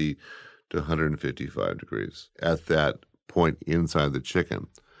 150 to 155 degrees at that point inside the chicken.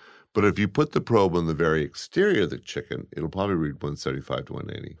 But if you put the probe on the very exterior of the chicken, it'll probably read 175 to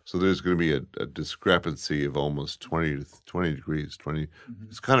 180. So there's going to be a discrepancy of almost 20 degrees.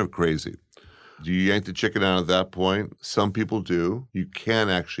 It's kind of crazy. Do you yank the chicken out at that point? Some people do. You can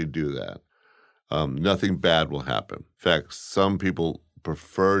actually do that. Nothing bad will happen. In fact, some people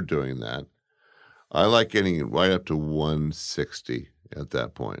prefer doing that. I like getting it right up to 160 at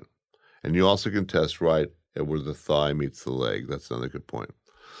that point. And you also can test right at where the thigh meets the leg. That's another good point.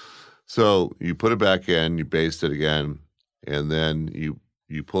 So you put it back in, you baste it again, and then you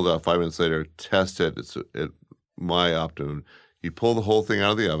pull it out 5 minutes later, test it. It's at my optimum. You pull the whole thing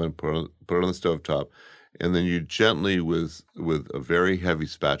out of the oven, put it on the stovetop, and then you gently, with a very heavy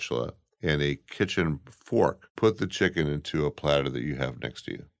spatula and a kitchen fork, put the chicken into a platter that you have next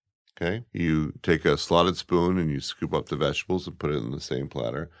to you. Okay? You take a slotted spoon and you scoop up the vegetables and put it in the same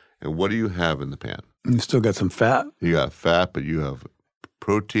platter. And what do you have in the pan? You still got some fat? You got fat, but you have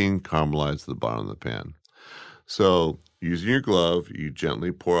protein caramelized at the bottom of the pan. So using your glove, you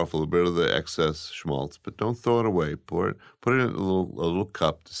gently pour off a little bit of the excess schmaltz, but don't throw it away. Put it in a little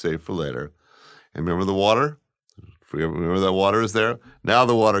cup to save for later. And remember the water? Remember that water is there? Now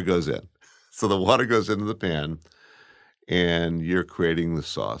the water goes in. So the water goes into the pan, and you're creating the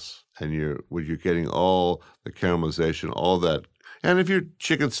sauce. And you're getting all the caramelization, all that. And if your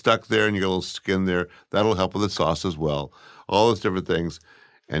chicken's stuck there and you got a little skin there, that'll help with the sauce as well. All those different things.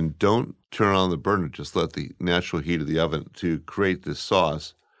 And don't turn on the burner. Just let the natural heat of the oven to create this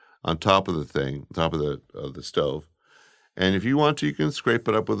sauce on top of the thing, on top of the stove. And if you want to, you can scrape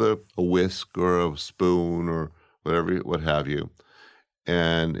it up with a whisk or a spoon or whatever, what have you.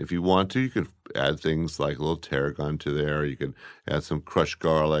 And if you want to, you can add things like a little tarragon to there. You can add some crushed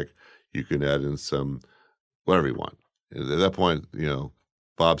garlic. You can add in some whatever you want. At that point,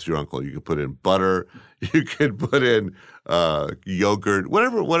 Bob's your uncle. You can put in butter. You can put in yogurt,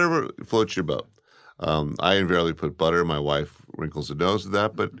 whatever floats your boat. I invariably put butter. My wife wrinkles her nose at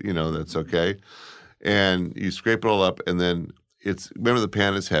that, but, that's okay. And you scrape it all up, and then remember the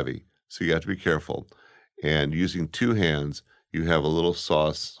pan is heavy, so you have to be careful. And using two hands, you have a little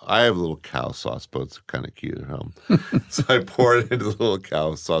sauce. I have a little cow sauce boat. It's kind of cute at home. So I pour it into the little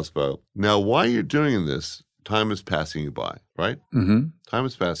cow sauce boat. Now, while you're doing this, time is passing you by, right? Mm-hmm. Time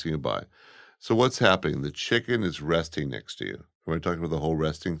is passing you by. So what's happening? The chicken is resting next to you. We're talking about the whole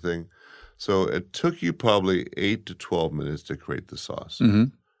resting thing. So it took you probably 8 to 12 minutes to create the sauce. Mm-hmm.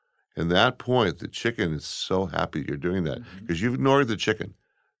 And at that point, the chicken is so happy you're doing that because you've ignored the chicken.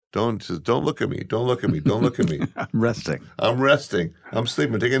 Don't look at me. Don't look at me. Don't look at me. I'm resting. I'm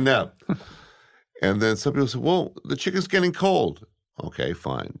sleeping. I'm taking a nap. And then some people say, well, the chicken's getting cold. Okay,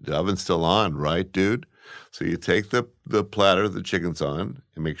 fine. The oven's still on, right, dude? So you take the platter the chicken's on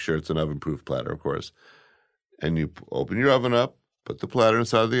and make sure it's an oven-proof platter, of course. And you open your oven up, put the platter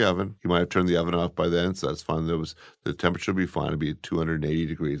inside of the oven. You might have turned the oven off by then, so that's fine. The temperature will be fine. It'll be 280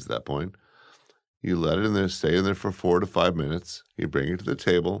 degrees at that point. You let it in there, stay in there for 4 to 5 minutes. You bring it to the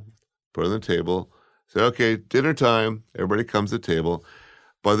table, put it on the table, say, okay, dinner time. Everybody comes to the table.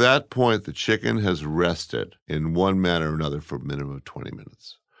 By that point, the chicken has rested in one manner or another for a minimum of 20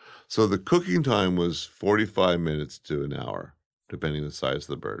 minutes. So the cooking time was 45 minutes to an hour, depending on the size of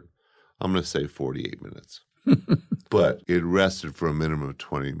the bird. I'm going to say 48 minutes. But it rested for a minimum of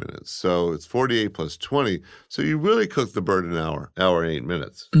 20 minutes. So it's 48 plus 20. So you really cooked the bird an hour and 8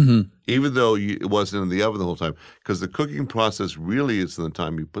 minutes, even though it wasn't in the oven the whole time. Because the cooking process really is from the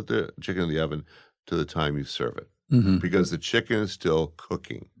time you put the chicken in the oven to the time you serve it. Because the chicken is still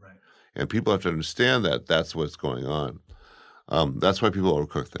cooking. Right. And people have to understand that that's what's going on. That's why people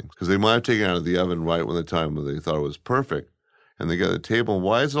overcook things. Because they might have taken it out of the oven right when the time when they thought it was perfect. And they get to the table, and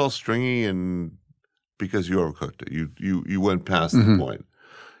why is it all stringy? And because you overcooked it. You went past the point.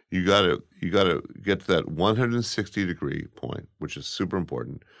 You gotta get to that 160 degree point, which is super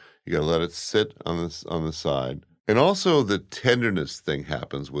important. You gotta let it sit on the side. And also the tenderness thing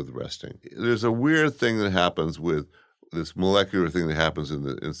happens with resting. There's a weird thing that happens with this molecular thing that happens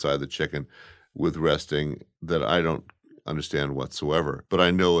inside the chicken with resting that I don't understand whatsoever. But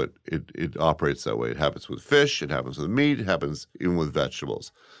I know it operates that way. It happens with fish, it happens with meat, it happens even with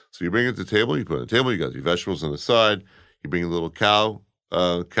vegetables. So you bring it to the table, you put it on the table, you got your vegetables on the side, you bring a little cow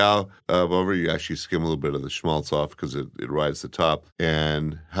over, you actually skim a little bit of the schmaltz off because it rides the top.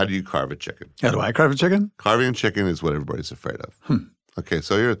 And how do you carve a chicken? How do I carve a chicken? Carving a chicken is what everybody's afraid of. Okay,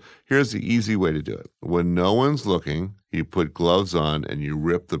 so here's the easy way to do it. When no one's looking, you put gloves on and you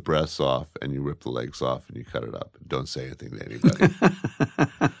rip the breasts off and you rip the legs off and you cut it up. Don't say anything to anybody.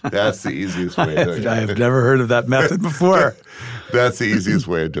 That's the easiest way of doing it. I have never heard of that method before. That's the easiest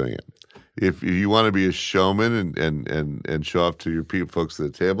way of doing it. If you want to be a showman and show off to your folks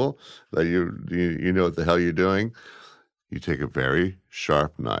at the table that you know what the hell you're doing, you take a very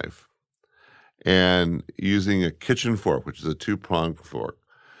sharp knife and using a kitchen fork, which is a 2-pronged fork,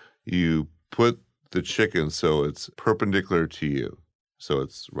 you put the chicken so it's perpendicular to you. So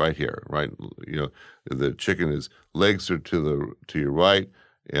it's right here, right? You know, the chicken is legs are to your right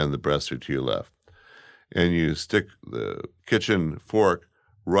and the breasts are to your left. And you stick the kitchen fork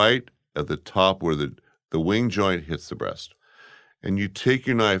right at the top where the wing joint hits the breast. And you take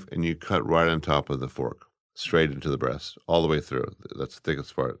your knife and you cut right on top of the fork, straight into the breast, all the way through. That's the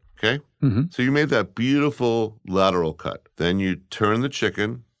thickest part, okay? Mm-hmm. So you made that beautiful lateral cut. Then you turn the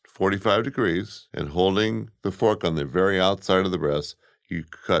chicken 45 degrees, and holding the fork on the very outside of the breast, you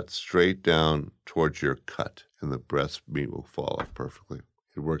cut straight down towards your cut, and the breast meat will fall off perfectly.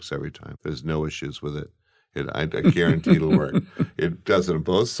 It works every time. There's no issues with it. I guarantee it'll work. It does it on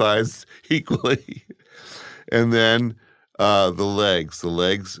both sides equally. And then the legs.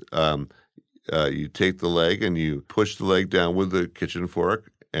 You take the leg and you push the leg down with the kitchen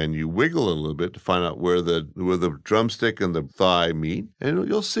fork and you wiggle it a little bit to find out where the drumstick and the thigh meet, and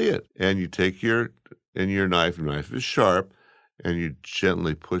you'll see it. And you take your knife, and the knife is sharp, and you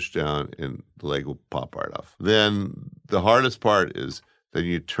gently push down and the leg will pop right off. Then the hardest part is then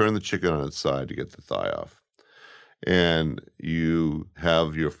you turn the chicken on its side to get the thigh off. And you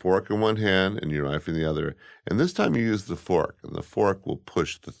have your fork in one hand and your knife in the other. And this time you use the fork, and the fork will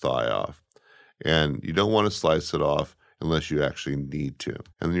push the thigh off. And you don't want to slice it off unless you actually need to.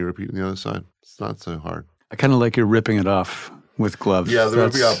 And then you repeat on the other side. It's not so hard. I kind of like you're ripping it off with gloves. Yeah, the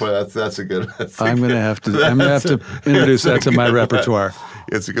ripping off, that's a good one. I'm going to have to introduce that to my repertoire.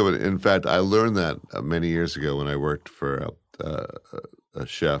 It's a good one. In fact, I learned that many years ago when I worked for a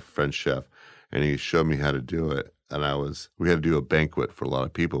chef, French chef, and he showed me how to do it. And we had to do a banquet for a lot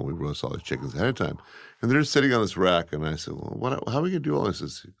of people, and we roast all the chickens ahead of time. And they're just sitting on this rack, and I said, well, how are we going to do all this? He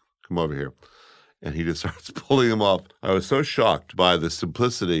said, come over here. And he just starts pulling them off. I was so shocked by the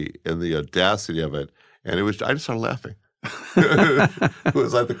simplicity and the audacity of it. And I just started laughing. It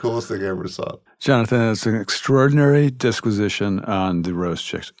was like the coolest thing I ever saw. Jonathan, it's an extraordinary disquisition on the roast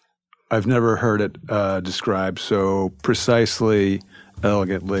chicken. I've never heard it described so precisely,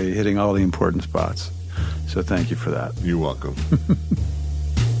 elegantly, hitting all the important spots. So thank you for that. You're welcome.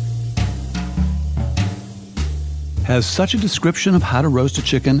 Has such a description of how to roast a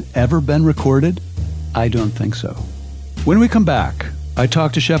chicken ever been recorded? I don't think so. When we come back, I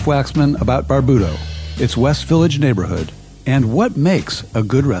talk to Chef Waxman about Barbuto, its West Village neighborhood, and what makes a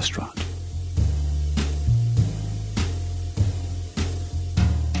good restaurant.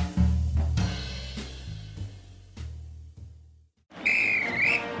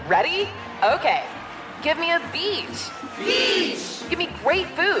 Ready? Okay. Give me a beach. Beach. Give me great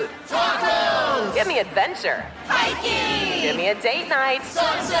food. Tacos. Give me adventure. Hiking. Give me a date night.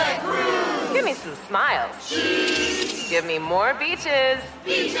 Sunset cruise. Give me some smiles. Cheese. Give me more beaches.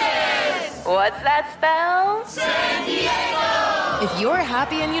 Beaches. What's that spell? San Diego. If you're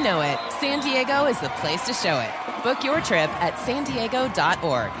happy and you know it, San Diego is the place to show it. Book your trip at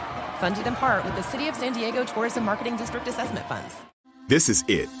sandiego.org. Funded in part with the City of San Diego Tourism Marketing District Assessment Funds. This is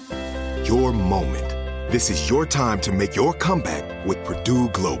it. Your moment. This is your time to make your comeback with Purdue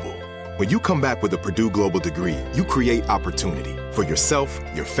Global. When you come back with a Purdue Global degree, you create opportunity for yourself,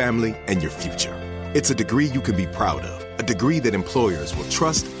 your family, and your future. It's a degree you can be proud of, a degree that employers will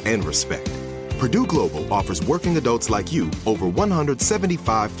trust and respect. Purdue Global offers working adults like you over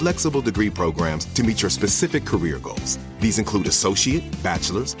 175 flexible degree programs to meet your specific career goals. These include associate,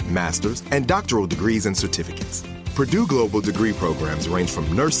 bachelor's, master's, and doctoral degrees and certificates. Purdue Global degree programs range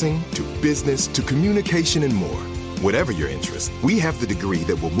from nursing to business to communication and more. Whatever your interest, we have the degree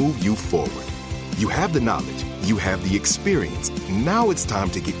that will move you forward. You have the knowledge, you have the experience. Now it's time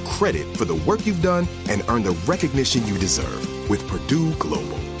to get credit for the work you've done and earn the recognition you deserve with Purdue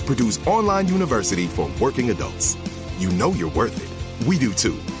Global, Purdue's online university for working adults. You know you're worth it. We do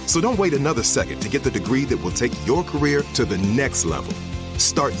too. So don't wait another second to get the degree that will take your career to the next level.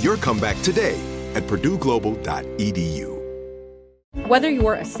 Start your comeback today at purdueglobal.edu. Whether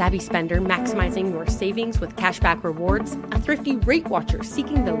you're a savvy spender maximizing your savings with cashback rewards, a thrifty rate watcher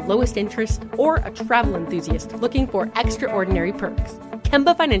seeking the lowest interest, or a travel enthusiast looking for extraordinary perks,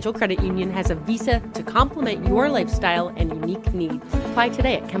 Kemba Financial Credit Union has a visa to complement your lifestyle and unique needs. Apply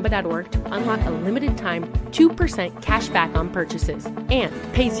today at Kemba.org to unlock a limited-time 2% cash back on purchases and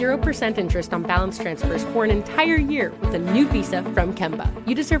pay 0% interest on balance transfers for an entire year with a new visa from Kemba.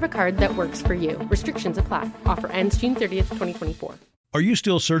 You deserve a card that works for you. Restrictions apply. Offer ends June 30th, 2024. Are you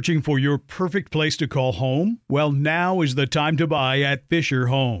still searching for your perfect place to call home? Well, now is the time to buy at Fisher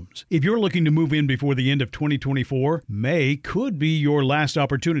Homes. If you're looking to move in before the end of 2024, May could be your last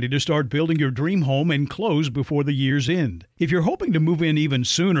opportunity to start building your dream home and close before the year's end. If you're hoping to move in even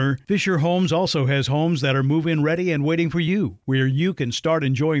sooner, Fisher Homes also has homes that are move-in ready and waiting for you, where you can start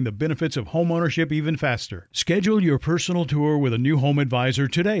enjoying the benefits of homeownership even faster. Schedule your personal tour with a new home advisor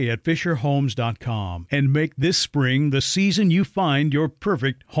today at FisherHomes.com and make this spring the season you find your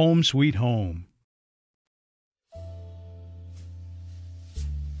perfect home sweet home.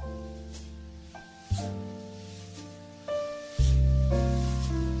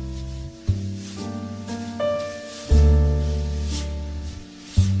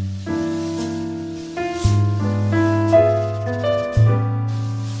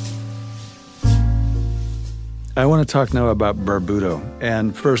 I want to talk now about Barbuto.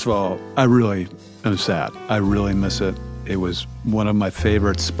 And first of all, I really am sad. I really miss it. It was one of my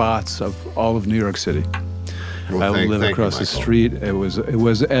favorite spots of all of New York City. Well, I live across the street. It was,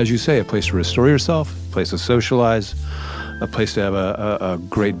 as you say, a place to restore yourself, a place to socialize, a place to have a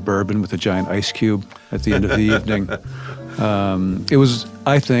great bourbon with a giant ice cube at the end of the evening. It was,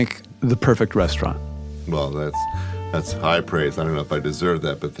 I think, the perfect restaurant. Well, that's high praise. I don't know if I deserve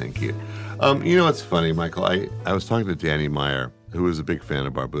that, but thank you. You know what's funny, Michael? I was talking to Danny Meyer, who was a big fan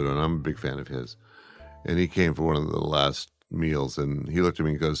of Barbuto, and I'm a big fan of his. And he came for one of the last meals, and he looked at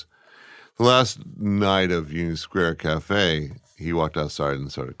me and goes, the last night of Union Square Cafe, he walked outside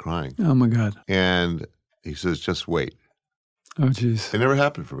and started crying. Oh, my God. And he says, just wait. Oh, jeez. It never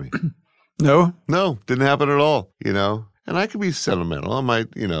happened for me. No? No, didn't happen at all, you know? And I could be sentimental. I might,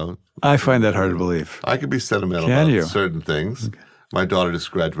 you know. I find that hard to believe. I could be sentimental about certain things. Okay. My daughter just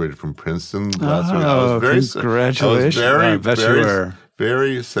graduated from Princeton last week. I was Congratulations. I was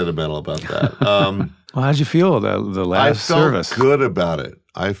very sentimental about that. Well, how'd you feel the last service? I felt good about it.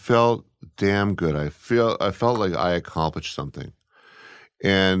 I felt damn good. I felt like I accomplished something.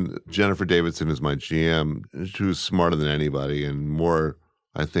 And Jennifer Davidson is my GM. She was smarter than anybody and more,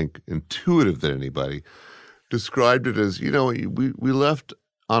 I think, intuitive than anybody. Described it as, you know, we left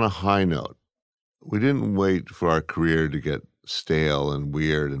on a high note. We didn't wait for our career to get stale and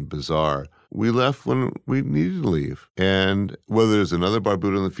weird and bizarre. We left when we needed to leave. And whether there's another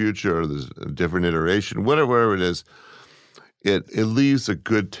Barbuto in the future or there's a different iteration, whatever it is, it leaves a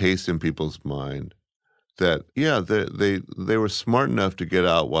good taste in people's mind that, yeah, they were smart enough to get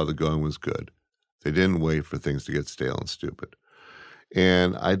out while the going was good. They didn't wait for things to get stale and stupid.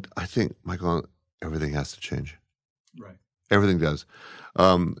 And I think, Michael, everything has to change. Right. Everything does.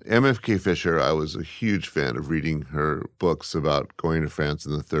 MFK Fisher, I was a huge fan of reading her books about going to France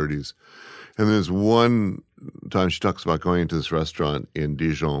in the 30s. And there's one time she talks about going into this restaurant in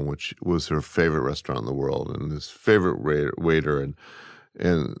Dijon, which was her favorite restaurant in the world, and this favorite waiter, and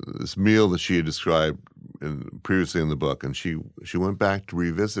this meal that she had described previously in the book. And she went back to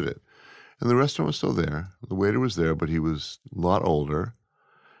revisit it. And the restaurant was still there. The waiter was there, but he was a lot older.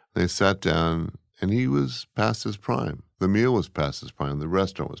 They sat down, and he was past his prime. The meal was past his prime. The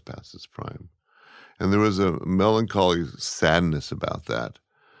restaurant was past his prime. And there was a melancholy sadness about that.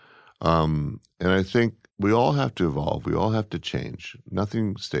 And I think we all have to evolve. We all have to change.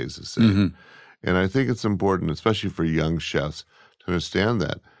 Nothing stays the same. Mm-hmm. And I think it's important, especially for young chefs, to understand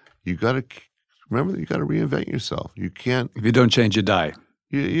that. You got to remember that you got to reinvent yourself. You can't. If you don't change, you die.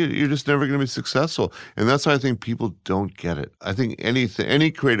 You're just never going to be successful. And that's why I think people don't get it. I think any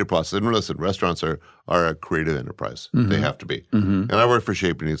creative process, and listen, restaurants are a creative enterprise. Mm-hmm. They have to be. Mm-hmm. And I work for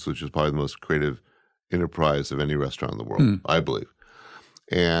Shape & Eats, which is probably the most creative enterprise of any restaurant in the world, I believe.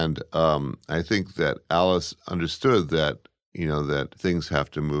 And I think that Alice understood that, you know, that things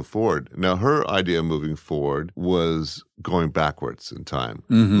have to move forward. Now, her idea of moving forward was going backwards in time,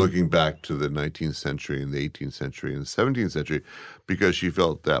 looking back to the 19th century and the 18th century and the 17th century, because she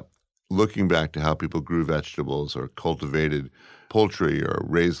felt that looking back to how people grew vegetables or cultivated poultry or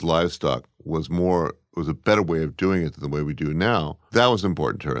raised livestock was a better way of doing it than the way we do now. That was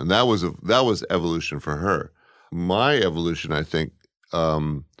important to her, and that was evolution for her. My evolution, I think,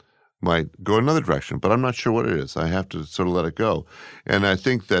 might go another direction, but I'm not sure what it is. I have to sort of let it go. And I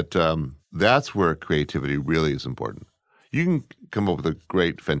think that that's where creativity really is important. You can come up with a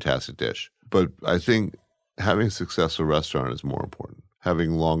great, fantastic dish, but I think having a successful restaurant is more important.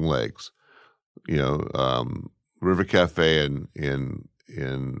 Having long legs. You know, River Cafe in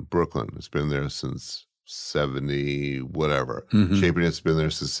in Brooklyn. It's been there since 70, whatever. Mm-hmm. Shaping It's been there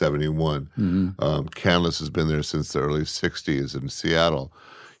since 71. Mm-hmm. Canlis has been there since the early 60s in Seattle.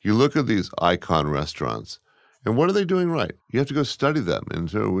 You look at these icon restaurants, and what are they doing right? You have to go study them. And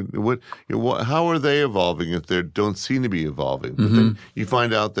so how are they evolving if they don't seem to be evolving? But then you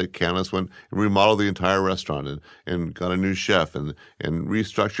find out that Canlis went and remodeled the entire restaurant and got a new chef and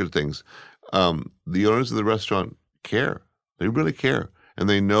restructured things. The owners of the restaurant care. They really care. And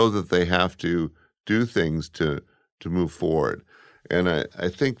they know that they have to do things to move forward. And I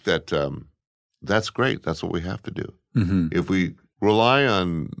think that that's great. That's what we have to do. Mm-hmm. If we rely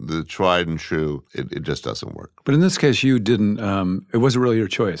on the tried and true, it just doesn't work. But in this case, you didn't, it wasn't really your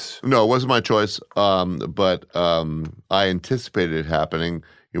choice. No, it wasn't my choice, but I anticipated it happening.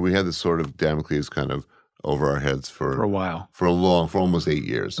 We had this sort of Damocles kind of over our heads for a while. For almost 8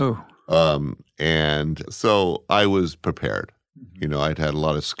 years. Oh. And so I was prepared. I'd had a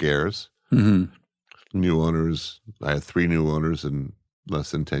lot of scares. Mm-hmm. New owners. I had 3 new owners in less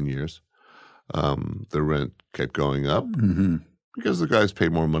than 10 years. The rent kept going up. Mm-hmm. Because the guys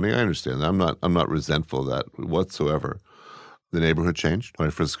paid more money. I understand that. I'm not resentful of that whatsoever. The neighborhood changed. When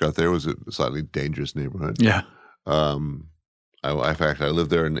I first got there, it was a slightly dangerous neighborhood. Yeah. In fact, I lived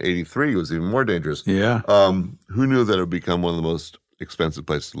there in 83. It was even more dangerous. Yeah. Who knew that it would become one of the most expensive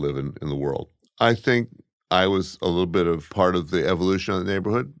places to live in the world? I think I was a little bit of part of the evolution of the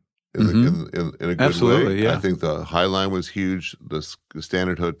neighborhood in a good Absolutely, way. yeah. I think the High Line was huge. The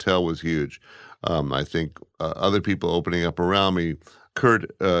Standard Hotel was huge. I think other people opening up around me. Kurt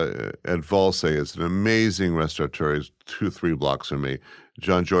at Valse is an amazing restaurateur. He's 2-3 blocks from me.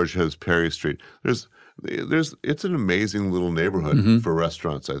 John George has Perry Street. It's an amazing little neighborhood for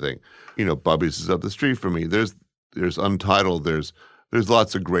restaurants, I think. Bubby's is up the street from me. There's Untitled. There's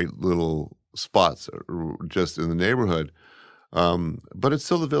lots of great little spots just in the neighborhood. But it's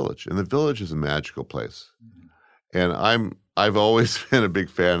still the Village, and the Village is a magical place. And I've always been a big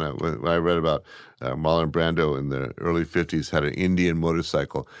fan of when I read about Marlon Brando in the early 50s had an Indian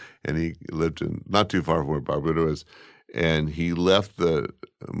motorcycle, and he lived not too far from where Barbuda is, and he left the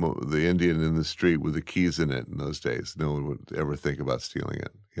Indian in the street with the keys in it in those days. No one would ever think about stealing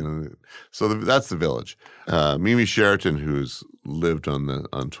it. So that's the Village. Mimi Sheraton, who's lived on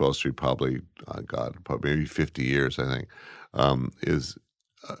 12th Street probably maybe 50 years, I think, is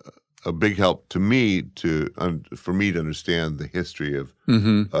a big help to me for me to understand the history of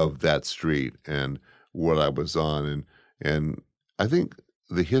that street and what I was on, and I think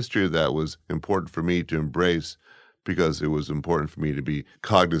the history of that was important for me to embrace because it was important for me to be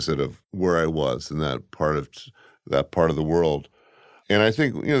cognizant of where I was in that part of the world. And I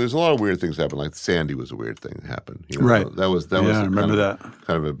think there's a lot of weird things happen. Like Sandy was a weird thing that happened. Right. That was I remember that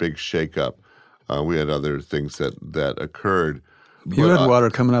kind of a big shakeup. We had other things that occurred. You had water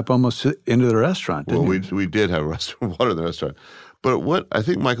coming up almost into the restaurant, didn't you? We did have water in the restaurant. But what I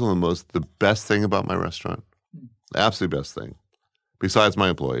think, Michael, the best thing about my restaurant, the absolute best thing, besides my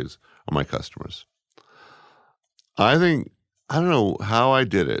employees, are my customers. I don't know how I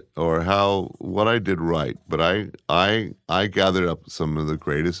did it or what I did right, but I gathered up some of the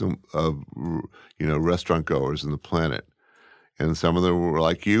greatest of restaurant goers in the planet, and some of them were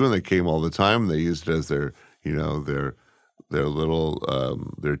like you, and they came all the time. And they used it as their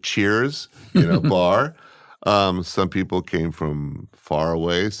little their cheers, bar. Some people came from far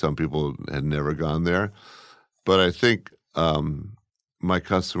away. Some people had never gone there. But I think my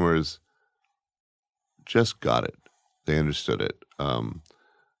customers just got it. They understood it.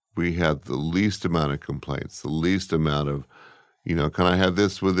 We had the least amount of complaints, the least amount of, can I have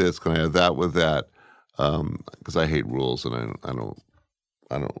this with this? Can I have that with that? Because I hate rules and I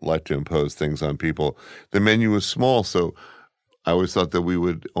don't like to impose things on people. The menu was small, so I always thought that we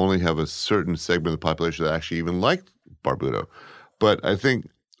would only have a certain segment of the population that actually even liked Barbudo. But I think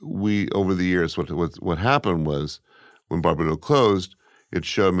over the years, what happened was when Barbudo closed, it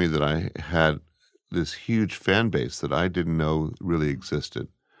showed me that I had this huge fan base that I didn't know really existed.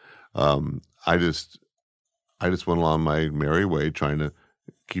 I just went along my merry way trying to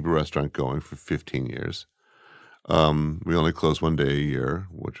keep a restaurant going for 15 years. We only closed one day a year,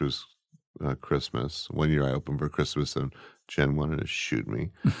 which was Christmas. One year I opened for Christmas and Jen wanted to shoot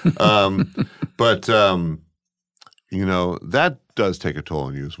me. But that does take a toll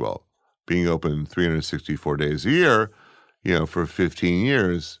on you as well. Being open 364 days a year, for 15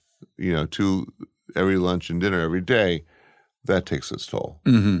 years, every lunch and dinner every day, that takes its toll.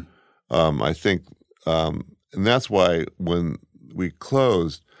 Mm-hmm. I think, and that's why when we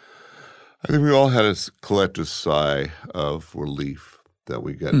closed, I think we all had a collective sigh of relief that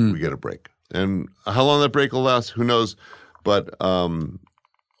we get a break. And how long that break will last, who knows? But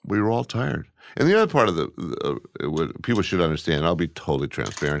we were all tired. And the other part of what people should understand, and I'll be totally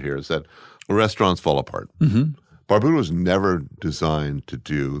transparent here, is that restaurants fall apart. Mm-hmm. Barbuda was never designed to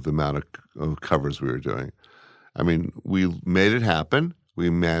do the amount of covers we were doing. I mean, we made it happen. We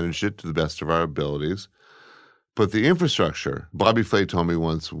managed it to the best of our abilities. But the infrastructure, Bobby Flay told me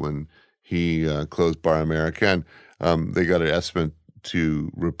once when he closed Bar America, and they got an estimate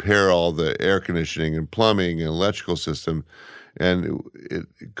to repair all the air conditioning and plumbing and electrical system, and it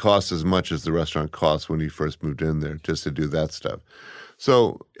cost as much as the restaurant cost when he first moved in there just to do that stuff.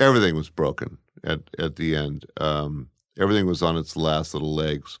 So everything was broken at the end. Everything was on its last little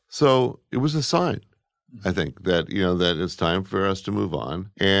legs. So it was a sign, I think, that that it's time for us to move on,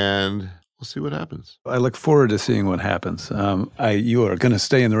 and we'll see what happens. I look forward to seeing what happens. You are going to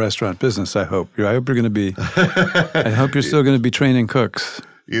stay in the restaurant business, I hope. I hope you're going to be. I hope you're still going to be training cooks.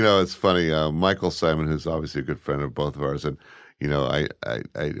 It's funny. Michael Simon, who's obviously a good friend of both of ours, and I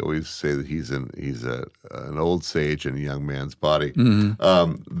always say that he's an old sage in a young man's body.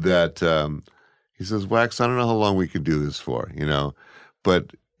 Mm-hmm. He says, Wax, I don't know how long we can do this for,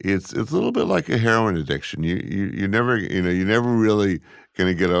 but it's a little bit like a heroin addiction. You never really going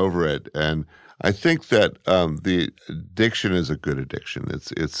to get over it. And I think that the addiction is a good addiction.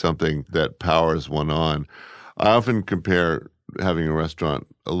 It's something that powers one on. I often compare having a restaurant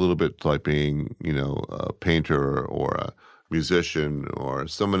a little bit like being, a painter or a musician or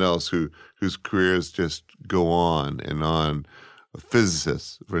someone else whose careers just go on and on.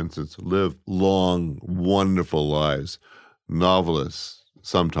 Physicists, for instance, live long, wonderful lives. Novelists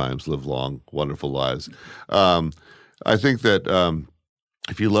sometimes live long, wonderful lives. I think that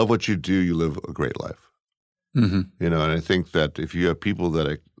if you love what you do, you live a great life. Mm-hmm. And I think that if you have people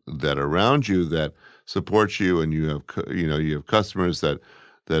that are around you that support you, and you have customers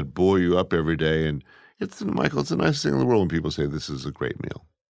that buoy you up every day, and Michael, it's the nicest thing in the world when people say this is a great meal.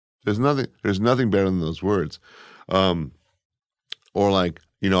 There's nothing better than those words. Or like,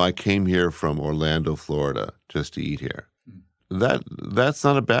 I came here from Orlando, Florida, just to eat here. That's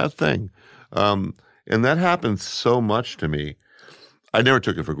not a bad thing. And that happens so much to me. I never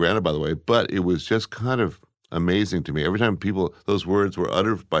took it for granted, by the way, but it was just kind of amazing to me. Every time those words were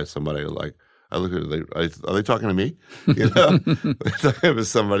uttered by somebody, like, I look at it, are they talking to me? They're talking to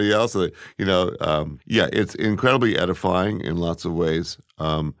somebody else. It's incredibly edifying in lots of ways.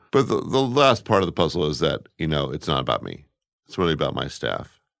 But the last part of the puzzle is that, it's not about me. It's really about my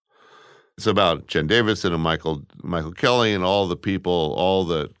staff. It's about Jen Davidson and Michael Kelly and all the people, all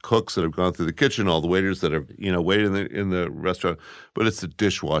the cooks that have gone through the kitchen, all the waiters that have waited in the restaurant. But it's the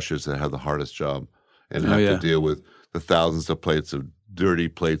dishwashers that have the hardest job and have to deal with the thousands of plates of dirty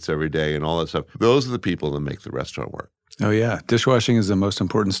plates every day and all that stuff. Those are the people that make the restaurant work. Oh yeah, dishwashing is the most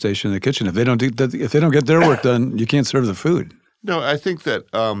important station in the kitchen. If they don't get their work done, you can't serve the food. No, I think that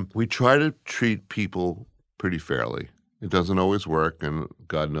we try to treat people pretty fairly. It doesn't always work, and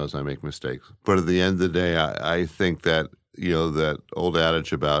God knows I make mistakes. But at the end of the day, I think that, that old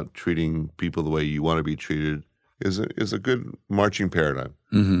adage about treating people the way you want to be treated is a good marching paradigm.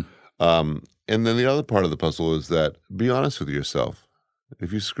 Mm-hmm. And then the other part of the puzzle is that be honest with yourself.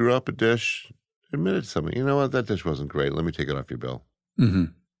 If you screw up a dish, admit it to somebody. You know what? That dish wasn't great. Let me take it off your bill. Mm-hmm.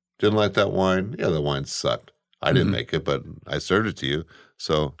 Didn't like that wine? Yeah, that wine sucked. I didn't make it, but I served it to you.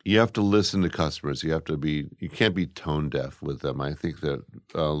 So you have to listen to customers. You can't be tone deaf with them. I think that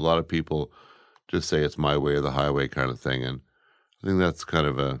a lot of people just say it's my way or the highway kind of thing. And I think that's kind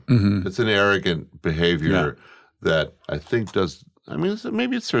of it's an arrogant behavior that I think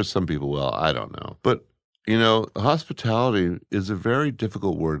maybe it serves some people well. I don't know. But, hospitality is a very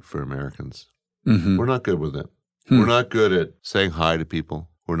difficult word for Americans. Mm-hmm. We're not good with it. We're not good at saying hi to people.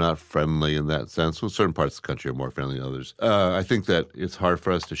 We're not friendly in that sense. Well, certain parts of the country are more friendly than others. I think that it's hard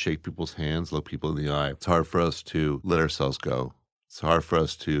for us to shake people's hands, look people in the eye. It's hard for us to let ourselves go. It's hard for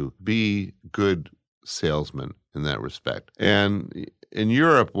us to be good salesmen in that respect. And in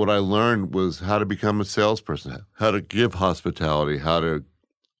Europe, what I learned was how to become a salesperson, how to give hospitality, how to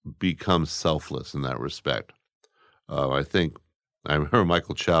become selfless in that respect. I remember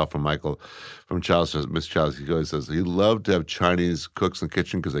Michael Chow from Chow's, Miss Chow's, he always says he loved to have Chinese cooks in the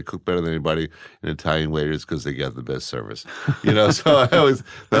kitchen because they cook better than anybody, and Italian waiters because they get the best service. So that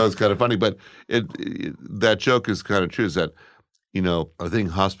was kind of funny. But that joke is kind of true, is that, I think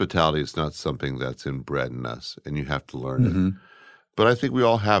hospitality is not something that's inbred in us, and you have to learn it. But I think we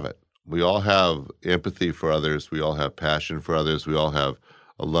all have it. We all have empathy for others. We all have passion for others. We all have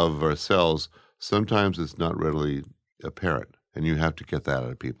a love of ourselves. Sometimes it's not readily apparent. And you have to get that out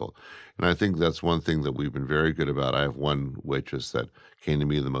of people. And I think that's one thing that we've been very good about. I have one waitress that came to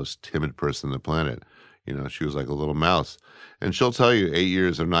me, the most timid person on the planet. She was like a little mouse. And she'll tell you 8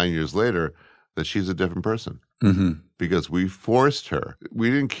 years or 9 years later that she's a different person. Mm-hmm. Because we forced her. We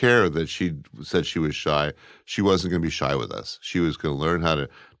didn't care that she said she was shy. She wasn't going to be shy with us. She was going to learn how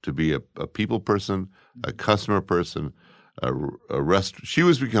to be a people person, a customer person, she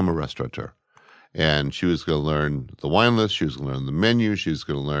was become a restaurateur. And she was going to learn the wine list. She was going to learn the menu. She was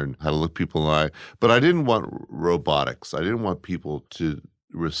going to learn how to look people in the eye. But I didn't want robotics. I didn't want people to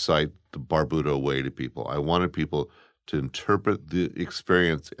recite the Barbuto way to people. I wanted people to interpret the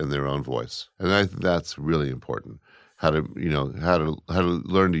experience in their own voice. And I think that's really important. How to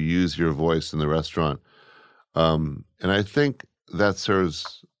learn to use your voice in the restaurant. And I think that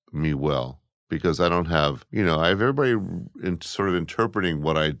serves me well because I don't have, I have everybody sort of interpreting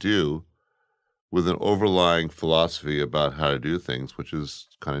what I do with an overlying philosophy about how to do things, which is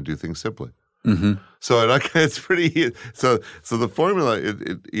kind of do things simply. Mm-hmm. So it's pretty. So the formula,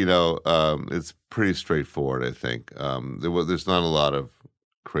 it's pretty straightforward. I think there's not a lot of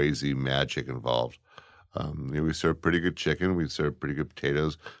crazy magic involved. We serve pretty good chicken. We serve pretty good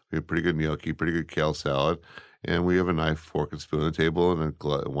potatoes. We have pretty good gnocchi, pretty good kale salad, and we have a knife, fork, and spoon on the table, and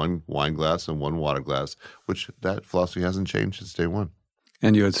one wine glass and one water glass. Which that philosophy hasn't changed since day one.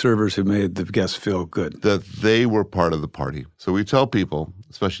 And you had servers who made the guests feel good. That they were part of the party. So we tell people,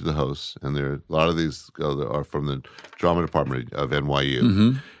 especially the hosts, and a lot of these are from the drama department of NYU.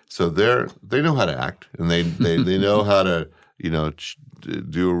 Mm-hmm. So they know how to act, and they know how to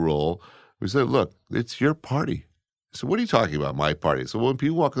do a role. We said, look, it's your party. So what are you talking about, my party? So when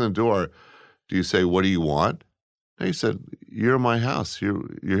people walk in the door, do you say, what do you want? No, you said, you're in my house. You're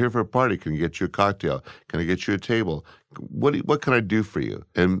here for a party. Can I get you a cocktail? Can I get you a table? What can I do for you?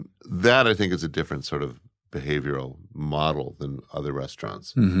 And that, I think, is a different sort of behavioral model than other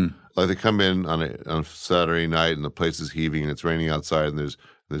restaurants. Mm-hmm. Like they come in on a Saturday night and the place is heaving and it's raining outside and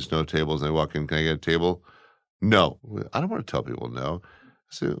there's no tables and they walk in, can I get a table? No. I don't want to tell people no.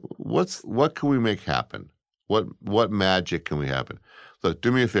 So what can we make happen? What magic can we happen? Look,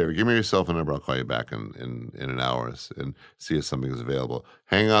 do me a favor. Give me your cell phone number. I'll call you back in an hour and see if something is available.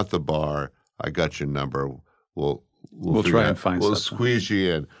 Hang out the bar. I got your number. We'll try and find We'll something. Squeeze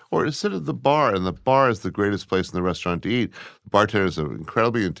you in. Or sit at the bar, and the bar is the greatest place in the restaurant to eat. The bartenders are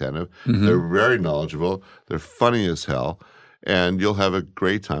incredibly attentive. Mm-hmm. They're very knowledgeable. They're funny as hell. And you'll have a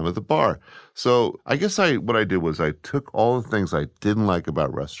great time at the bar. So I guess what I did was I took all the things I didn't like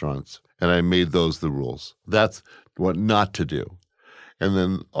about restaurants and I made those the rules. That's what not to do. And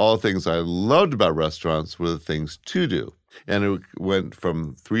then all the things I loved about restaurants were the things to do. And it went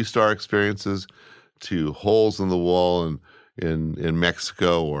from 3-star experiences to holes in the wall in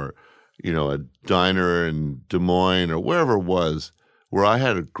Mexico or, a diner in Des Moines or wherever it was where I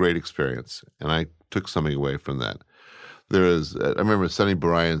had a great experience and I took something away from that. I remember Sonny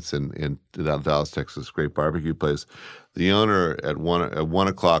Bryant's in Dallas, Texas, great barbecue place. The owner at 1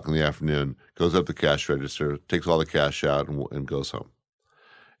 o'clock in the afternoon goes up the cash register, takes all the cash out, and goes home.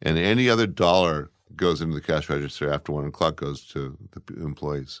 And any other dollar goes into the cash register after 1 o'clock goes to the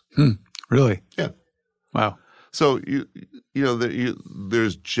employees. Really? Yeah. Wow. So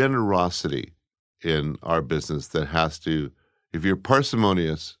there's generosity in our business that has to. If you're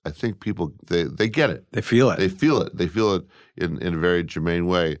parsimonious, I think people, they get it. They feel it. They feel it. They feel it in a very germane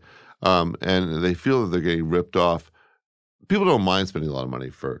way. And they feel that they're getting ripped off. People don't mind spending a lot of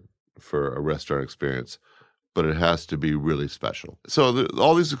money for a restaurant experience, but it has to be really special. So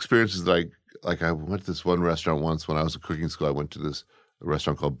all these experiences that I went to this one restaurant once when I was in cooking school. I went to this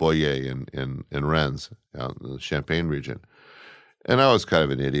restaurant called Boyer in Rennes, out in the Champagne region. And I was kind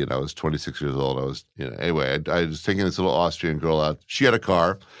of an idiot. I was 26 years old. Anyway, I was taking this little Austrian girl out. She had a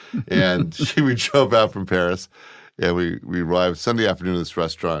car, and we drove out from Paris, and we arrived Sunday afternoon at this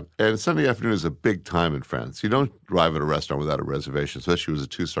restaurant. And Sunday afternoon is a big time in France. You don't arrive at a restaurant without a reservation, especially if it was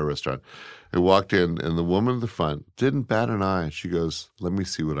a 2-star restaurant. I walked in, and the woman at the front didn't bat an eye. She goes, "Let me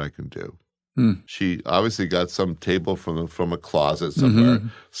see what I can do." She obviously got some table from a closet somewhere,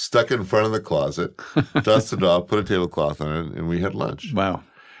 stuck in front of the closet, dusted off, put a tablecloth on it, and we had lunch. Wow.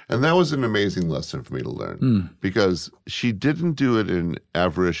 And that was an amazing lesson for me to learn because she didn't do it in an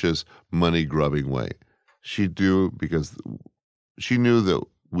avaricious, money-grubbing way. She'd do it because she knew that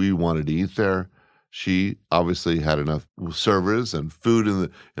we wanted to eat there. She obviously had enough servers and food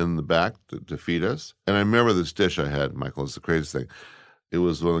in the back to feed us. And I remember this dish I had, Michael, it's the craziest thing. It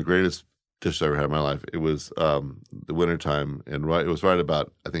was one of the greatest dishes I ever had in my life. It was the wintertime, and it was right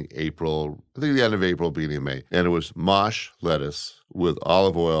about, I think the end of April, beginning of May. And it was mosh lettuce with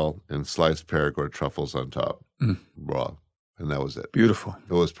olive oil and sliced Perigord truffles on top, raw. And that was it. Beautiful.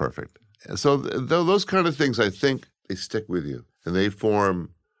 It was perfect. So those kind of things, I think, they stick with you. And they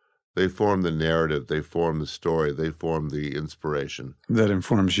form They form the narrative. They form the story. They form the inspiration. That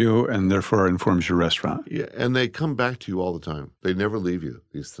informs you and therefore informs your restaurant. Yeah, and they come back to you all the time. They never leave you,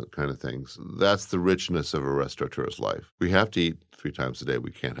 these kind of things. That's the richness of a restaurateur's life. We have to eat 3 times a day.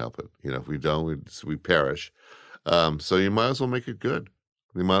 We can't help it. If we don't, we perish. So you might as well make it good.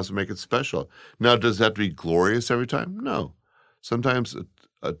 You might as well make it special. Now, does it have to be glorious every time? No. Sometimes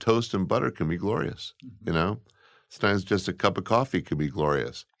a toast and butter can be glorious, Sometimes just a cup of coffee can be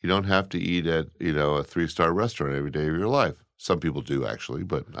glorious. You don't have to eat at, a 3-star restaurant every day of your life. Some people do, actually,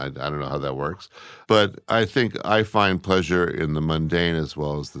 but I don't know how that works. But I think I find pleasure in the mundane as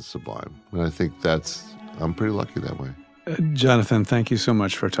well as the sublime. And I think I'm pretty lucky that way. Jonathan, thank you so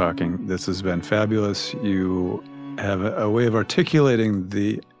much for talking. This has been fabulous. You have a way of articulating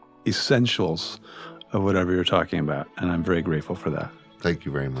the essentials of whatever you're talking about, and I'm very grateful for that. Thank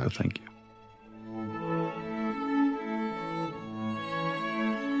you very much. So thank you.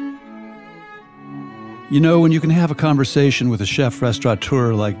 When you can have a conversation with a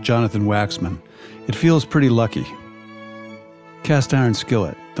chef-restaurateur like Jonathan Waxman, it feels pretty lucky. Cast iron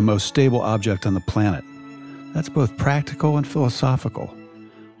skillet, the most stable object on the planet. That's both practical and philosophical,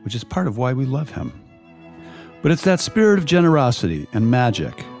 which is part of why we love him. But it's that spirit of generosity and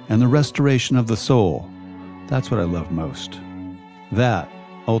magic and the restoration of the soul. That's what I love most. That,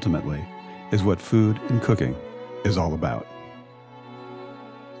 ultimately, is what food and cooking is all about.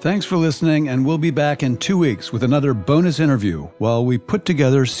 Thanks for listening, and we'll be back in 2 weeks with another bonus interview while we put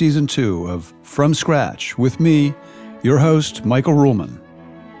together Season 2 of From Scratch with me, your host, Michael Ruhlman.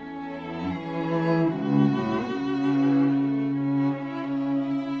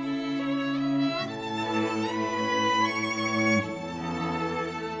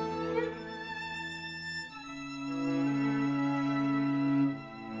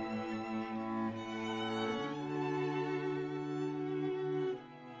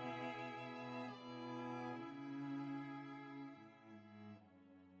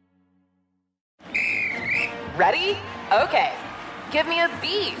 Ready? Okay. Give me a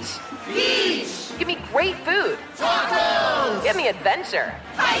beach. Beach. Give me great food. Tacos. Give me adventure.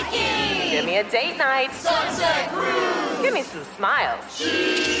 Hiking. Give me a date night. Sunset cruise. Give me some smiles.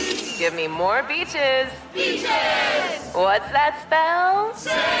 Cheese. Give me more beaches. Beaches. What's that spell?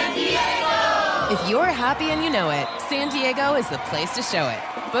 San Diego. If you're happy and you know it, San Diego is the place to show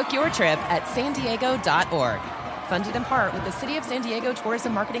it. Book your trip at sandiego.org. Funded in part with the City of San Diego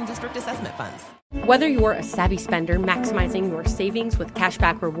Tourism Marketing District Assessment Funds. Whether you're a savvy spender maximizing your savings with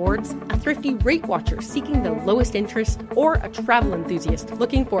cashback rewards, a thrifty rate watcher seeking the lowest interest, or a travel enthusiast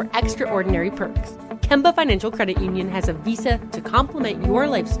looking for extraordinary perks, Kemba Financial Credit Union has a visa to complement your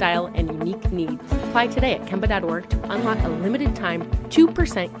lifestyle and unique needs. Apply today at Kemba.org to unlock a limited time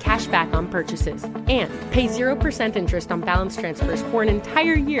 2% cash back on purchases and pay 0% interest on balance transfers for an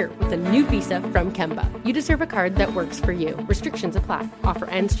entire year with a new visa from Kemba. You deserve a card that works for you. Restrictions apply. Offer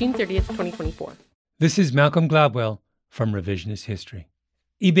ends June 30th, 2024. This is Malcolm Gladwell from Revisionist History.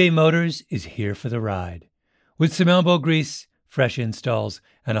 eBay Motors is here for the ride. With some elbow grease, fresh installs,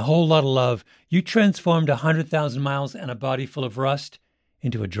 and a whole lot of love, you transformed 100,000 miles and a body full of rust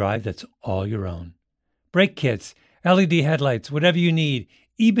into a drive that's all your own. Brake kits, LED headlights, whatever you need,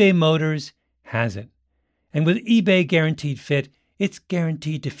 eBay Motors has it. And with eBay Guaranteed Fit, it's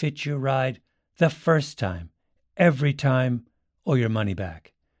guaranteed to fit your ride the first time, every time, or your money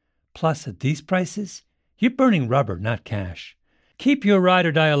back. Plus, at these prices, you're burning rubber, not cash. Keep your ride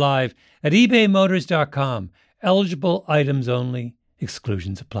or die alive at ebaymotors.com. Eligible items only.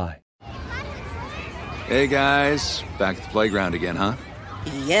 Exclusions apply. Hey, guys. Back at the playground again, huh?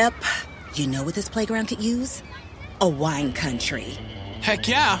 Yep. You know what this playground could use? A wine country. Heck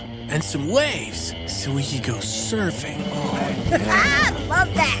yeah. And some waves so we could go surfing. Oh, yeah.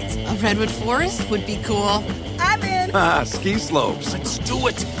 Love that. A redwood forest would be cool. I'm in. Ski slopes. Let's do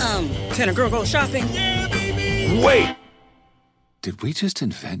it. Can a girl go shopping? Yeah, baby. Wait. Did we just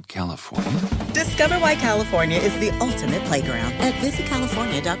invent California? Discover why California is the ultimate playground at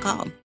visitcalifornia.com.